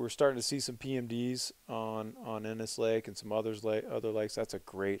 we're starting to see some PMDs on Ennis Lake and some other lakes. That's a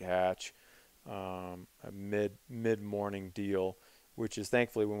great hatch, a mid morning deal, which is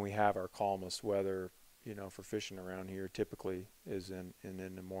thankfully when we have our calmest weather. For fishing around here, typically is in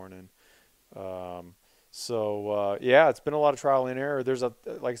the morning. Yeah, it's been a lot of trial and error.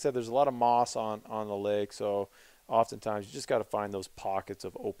 Like I said, there's a lot of moss on the lake, so oftentimes you just got to find those pockets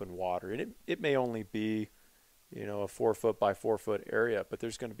of open water. And it may only be, a 4 foot by 4 foot area, but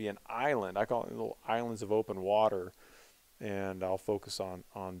there's going to be an island. I call it little islands of open water, and I'll focus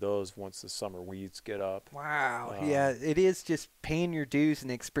on those once the summer weeds get up. Wow. Yeah, it is just paying your dues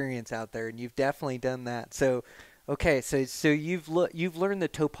and experience out there, and you've definitely done that. So, okay, so you've learned the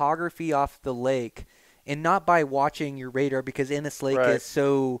topography off the lake, and not by watching your radar because Ennis Lake is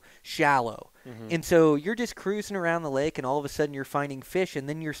so shallow. And so you're just cruising around the lake, and all of a sudden you're finding fish, and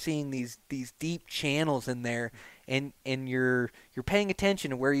then you're seeing these deep channels in there, and you're paying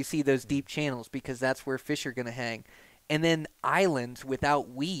attention to where you see those deep channels because that's where fish are going to hang. And then islands without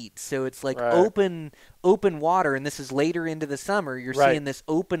weeds, so it's like open water, and this is later into the summer. You're seeing this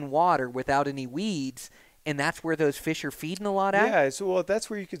open water without any weeds, and that's where those fish are feeding a lot at? Yeah, so that's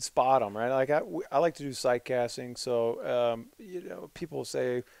where you could spot them, right? Like I like to do sight casting, so people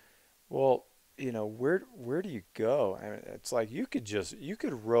say, well, where do you go? I mean, it's like you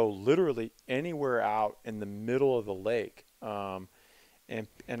could row literally anywhere out in the middle of the lake, and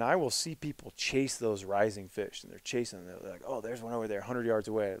I will see people chase those rising fish, and they're chasing them. They're like, oh, there's one over there, 100 yards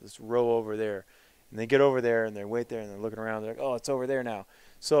away. Let's row over there, and they get over there and they wait there and they're looking around. They're like, oh, it's over there now.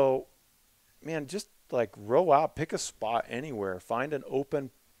 So, man, just like row out, pick a spot anywhere, find an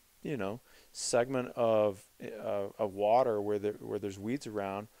open, segment of water where there's weeds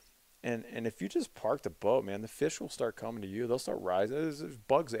around. And if you just park the boat, man, the fish will start coming to you. They'll start rising. There's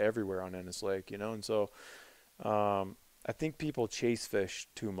bugs everywhere on Ennis Lake, and so I think people chase fish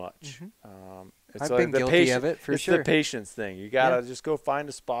too much. I've been guilty of it for sure. It's the patience thing. You gotta just go find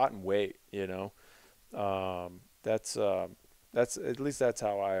a spot and wait. That's at least that's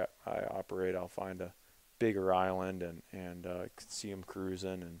how I operate. I'll find a bigger island and see them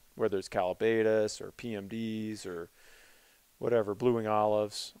cruising, and whether it's Calabaitis or PMDs or whatever, blue-wing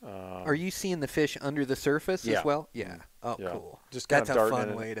olives. Are you seeing the fish under the surface as well? Yeah. Oh, yeah. cool. Just That's kind of a darting fun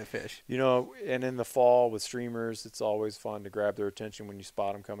in way to fish. And in the fall with streamers, it's always fun to grab their attention when you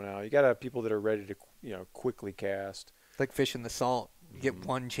spot them coming out. You got to have people that are ready to, quickly cast. Like fishing the salt. You get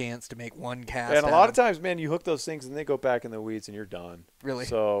one chance to make one cast. And a lot of times, man, you hook those things and they go back in the weeds and you're done. Really?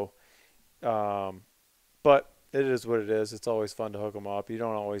 So, but It is what it is. It's always fun to hook them up. You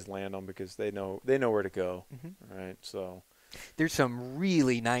don't always land them because they know where to go, right? So there's some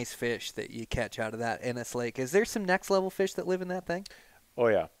really nice fish that you catch out of that Ennis Lake. Is there some next level fish that live in that thing? oh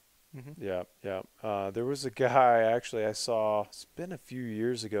yeah, yeah. There was a guy actually I saw. It's been a few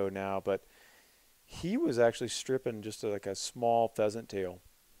years ago now, but he was actually stripping just like a small pheasant tail,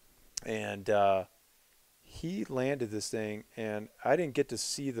 and he landed this thing, and I didn't get to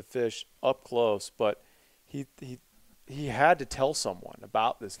see the fish up close, but he had to tell someone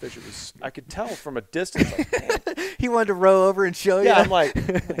about this fish. It was, I could tell from a distance. Like, He wanted to row over and show you. yeah, I'm like,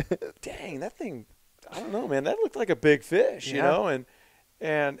 dang, that thing. I don't know, man. That looked like a big fish, you know.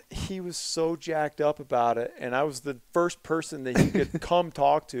 And he was so jacked up about it, and I was the first person that he could come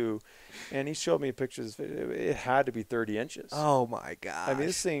talk to, and he showed me pictures. It had to be 30 inches. Oh my gosh! I mean,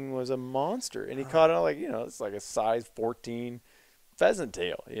 this thing was a monster, and he caught it like, it's like a size 14 pheasant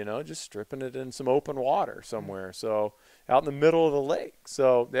tail, just stripping it in some open water somewhere. So out in the middle of the lake.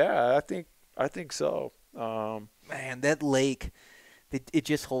 So yeah, I think so. Man, that lake. It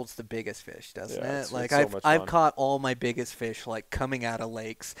just holds the biggest fish, doesn't it? Like it's so much I've fun. caught all my biggest fish like coming out of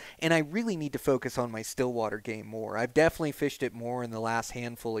lakes, and I really need to focus on my stillwater game more. I've definitely fished it more in the last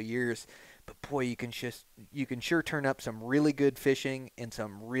handful of years, but boy, you can sure turn up some really good fishing and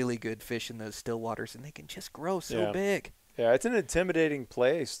some really good fish in those still waters, and they can just grow so big. Yeah, it's an intimidating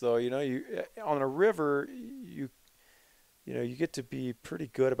place, though. You on a river, you get to be pretty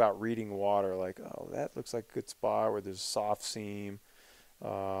good about reading water. Like, oh, that looks like a good spot where there's a soft seam.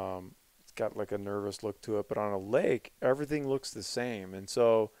 It's got like a nervous look to it, but on a lake, everything looks the same. And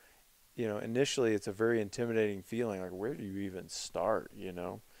so, initially it's a very intimidating feeling. Like, where do you even start,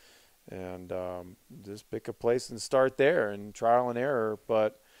 And just pick a place and start there and trial and error.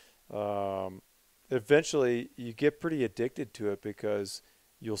 But eventually you get pretty addicted to it because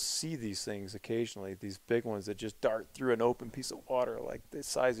you'll see these things occasionally, these big ones that just dart through an open piece of water like the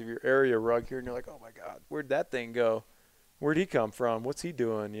size of your area rug here. And you're like, oh my God, where'd that thing go? Where'd he come from? What's he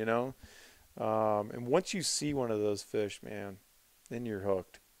doing, And once you see one of those fish, man, then you're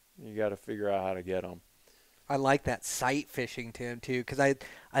hooked. You got to figure out how to get them. I like that sight fishing, Tim, too, because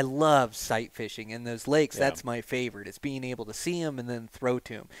I love sight fishing in those lakes. Yeah. That's my favorite. It's being able to see them and then throw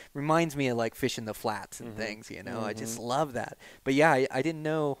to them. Reminds me of like fishing the flats and things, I just love that. But yeah, I didn't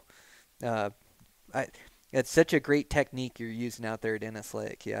know. It's such a great technique you're using out there at Ennis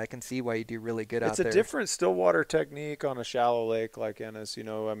Lake. Yeah, I can see why you do really good out there. It's a different stillwater technique on a shallow lake like Ennis.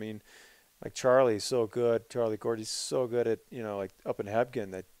 I mean, like Charlie's so good. Charlie Gordy's so good at, like up in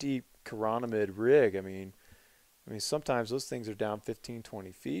Hebgen, that deep chironomid rig. I mean, sometimes those things are down 15,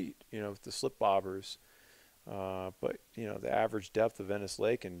 20 feet, with the slip bobbers. But, the average depth of Ennis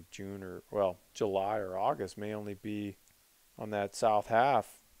Lake in July or August may only be on that south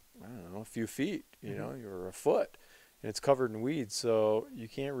half, I don't know, a few feet, you're a foot, and it's covered in weeds. So you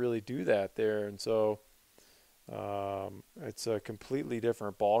can't really do that there. And so it's a completely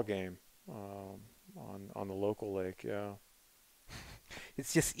different ball game on the local lake. Yeah.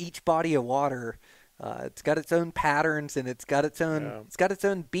 It's just each body of water. It's got its own patterns and it's got its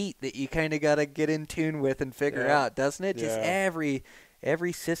own beat that you kind of got to get in tune with and figure out, doesn't it? Just every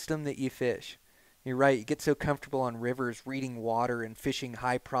system that you fish. You're right. You get so comfortable on rivers reading water and fishing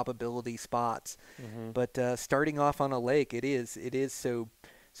high probability spots. But starting off on a lake, it is so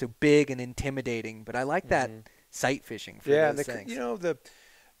big and intimidating. But I like that sight fishing for those things.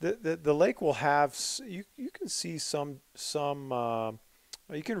 The lake will have you can see some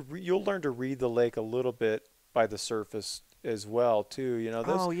you'll learn to read the lake a little bit by the surface as well too.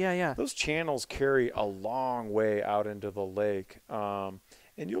 Those channels carry a long way out into the lake, and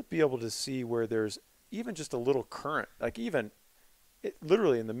you'll be able to see where there's even just a little current. Like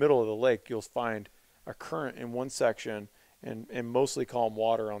literally in the middle of the lake, you'll find a current in one section and mostly calm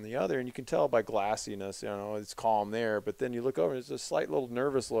water on the other, and you can tell by glassiness, it's calm there. But then you look over, there's a slight little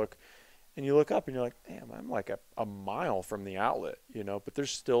nervous look. And you look up and you're like, damn, I'm like a mile from the outlet, but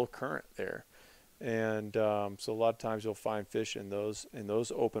there's still current there. And so a lot of times you'll find fish in those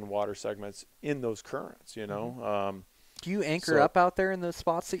open water segments in those currents, Do you anchor up out there in those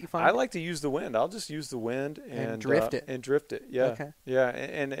spots that you find? I like to use the wind. I'll just use the wind and drift it. And drift it, yeah. Okay. Yeah,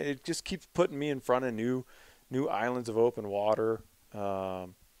 and it just keeps putting me in front of new islands of open water.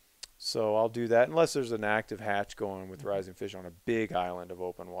 So I'll do that unless there's an active hatch going with rising fish on a big island of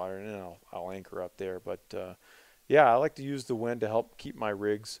open water, and then I'll anchor up there. But I like to use the wind to help keep my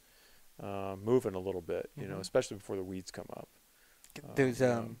rigs moving a little bit, especially before the weeds come up. Those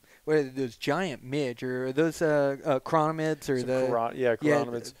what are those giant midge, or are those chironomids, or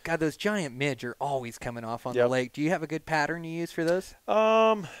chironomids? God, those giant midge are always coming off on the lake. Do you have a good pattern you use for those?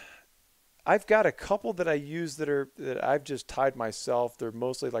 I've got a couple that I use that I've just tied myself. They're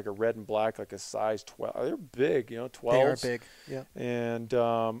mostly like a red and black, like a size 12. They're big, 12s. They are big, yeah. And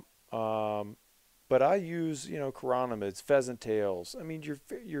but I use chironomids, pheasant tails. I mean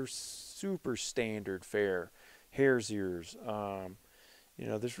your super standard fare, hare's ears.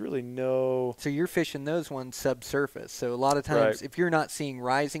 There's really no. So you're fishing those ones subsurface. So a lot of times, if you're not seeing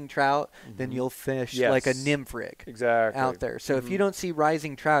rising trout, then you'll fish like a nymph rig out there. So if you don't see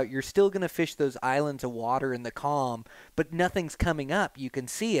rising trout, you're still going to fish those islands of water in the calm, but nothing's coming up. You can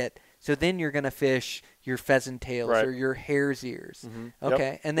see it. So then you're going to fish your pheasant tails or your hare's ears.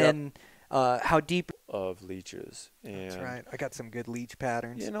 Okay, and then how deep? Of leeches. And that's right. I got some good leech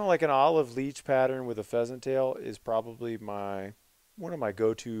patterns. Like an olive leech pattern with a pheasant tail is probably one of my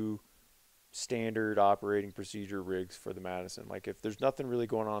go-to standard operating procedure rigs for the Madison. Like if there's nothing really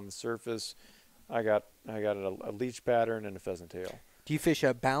going on the surface, I got a leech pattern and a pheasant tail. Do you fish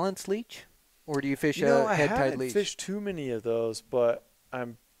a balanced leech, or do you fish a head-tied leech? I haven't fished too many of those, but I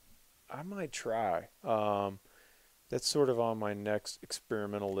might try. That's sort of on my next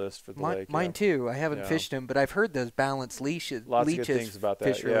experimental list for the lake. Mine too. I haven't fished them, but I've heard those balanced leeches. Lots of good things about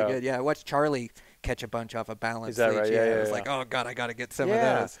that. Fish really good. Yeah, I watched Charlie catch a bunch off a balanced leech. Right? I was like, oh god, I got to get some of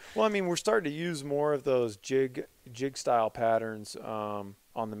those. Well, I mean, we're starting to use more of those jig style patterns on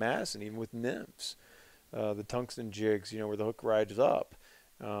the Madison, even with nymphs, the tungsten jigs. Where the hook rides up.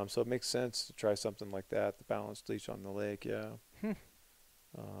 So it makes sense to try something like that, the balanced leech on the lake. Yeah.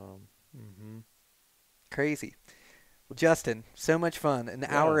 Crazy. Well, Justin, so much fun. An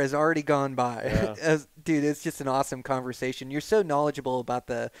hour has already gone by. Yeah. Dude, it's just an awesome conversation. You're so knowledgeable about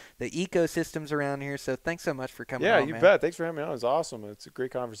the ecosystems around here, so thanks so much for coming on, you bet. Thanks for having me on. It was awesome. It's a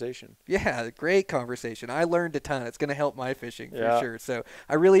great conversation. Yeah, great conversation. I learned a ton. It's going to help my fishing for sure. So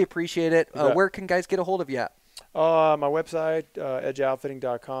I really appreciate it. Where can guys get a hold of you at? My website,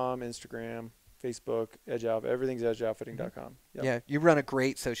 edgeoutfitting.com, Instagram, Facebook, everything's edgeoutfitting.com. Yep. Yeah, you run a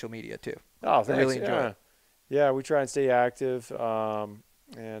great social media too. Oh, thanks. I really enjoy it. Yeah, we try and stay active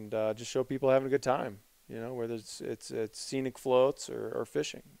and just show people having a good time, whether it's scenic floats or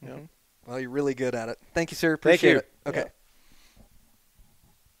fishing. Well, you're really good at it. Thank you, sir. Appreciate it. Okay.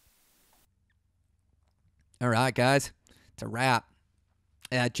 All right, guys. It's a wrap.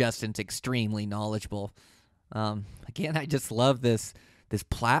 Yeah, Justin's extremely knowledgeable. Again, I just love this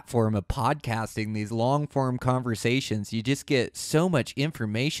platform of podcasting, these long-form conversations. You just get so much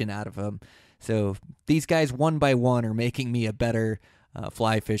information out of them. So these guys, one by one, are making me a better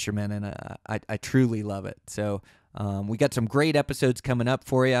fly fisherman, and I truly love it. So we got some great episodes coming up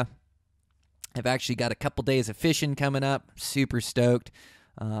for you. I've actually got a couple days of fishing coming up. Super stoked.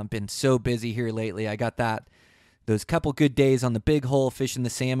 Been so busy here lately. I got those couple good days on the big hole fishing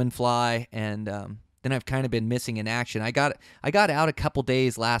the salmon fly, and then I've kind of been missing in action. I got out a couple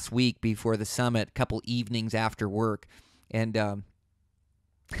days last week before the summit, a couple evenings after work, and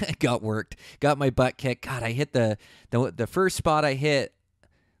I got worked. Got my butt kicked. God, I hit the first spot I hit.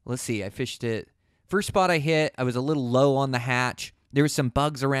 Let's see, I fished it. First spot I hit, I was a little low on the hatch. There was some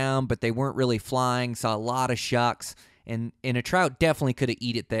bugs around, but they weren't really flying. Saw a lot of shucks, and a trout definitely could have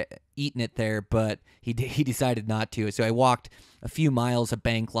eaten it there, but he decided not to. So I walked a few miles of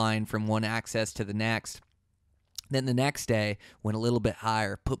bank line from one access to the next. Then the next day, went a little bit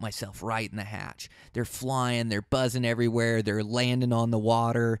higher, put myself right in the hatch. They're flying, they're buzzing everywhere, they're landing on the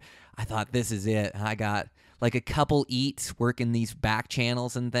water. I thought, this is it. I got like a couple eats working these back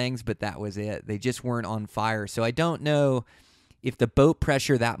channels and things, but that was it. They just weren't on fire. So I don't know if the boat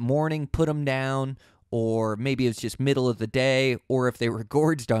pressure that morning put them down, or maybe it was just middle of the day, or if they were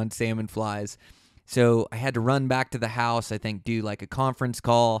gorged on salmon flies. So I had to run back to the house, I think do like a conference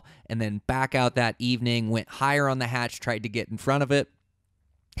call, and then back out that evening, went higher on the hatch, tried to get in front of it,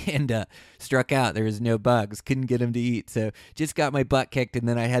 and struck out. There was no bugs, couldn't get them to eat. So just got my butt kicked, and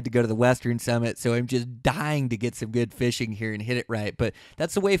then I had to go to the Western Summit. So I'm just dying to get some good fishing here and hit it right. But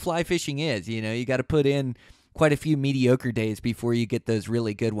that's the way fly fishing is. You got to put in quite a few mediocre days before you get those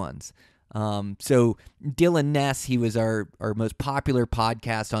really good ones. So Dylan Ness, he was our most popular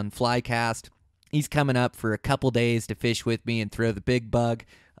podcast on Fly Cast. He's coming up for a couple days to fish with me and throw the big bug.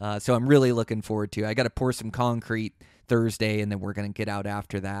 So I'm really looking forward to it. I got to pour some concrete Thursday, and then we're going to get out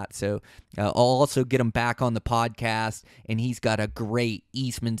after that. So I'll also get him back on the podcast, and he's got a great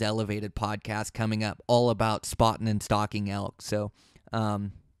Eastman's Elevated podcast coming up all about spotting and stalking elk. So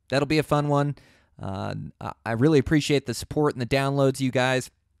that'll be a fun one. I really appreciate the support and the downloads, you guys.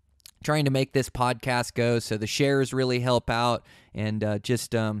 Trying to make this podcast go, so the shares really help out, and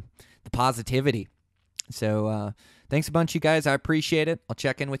just the positivity. So thanks a bunch, you guys. I appreciate it. I'll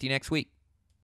check in with you next week.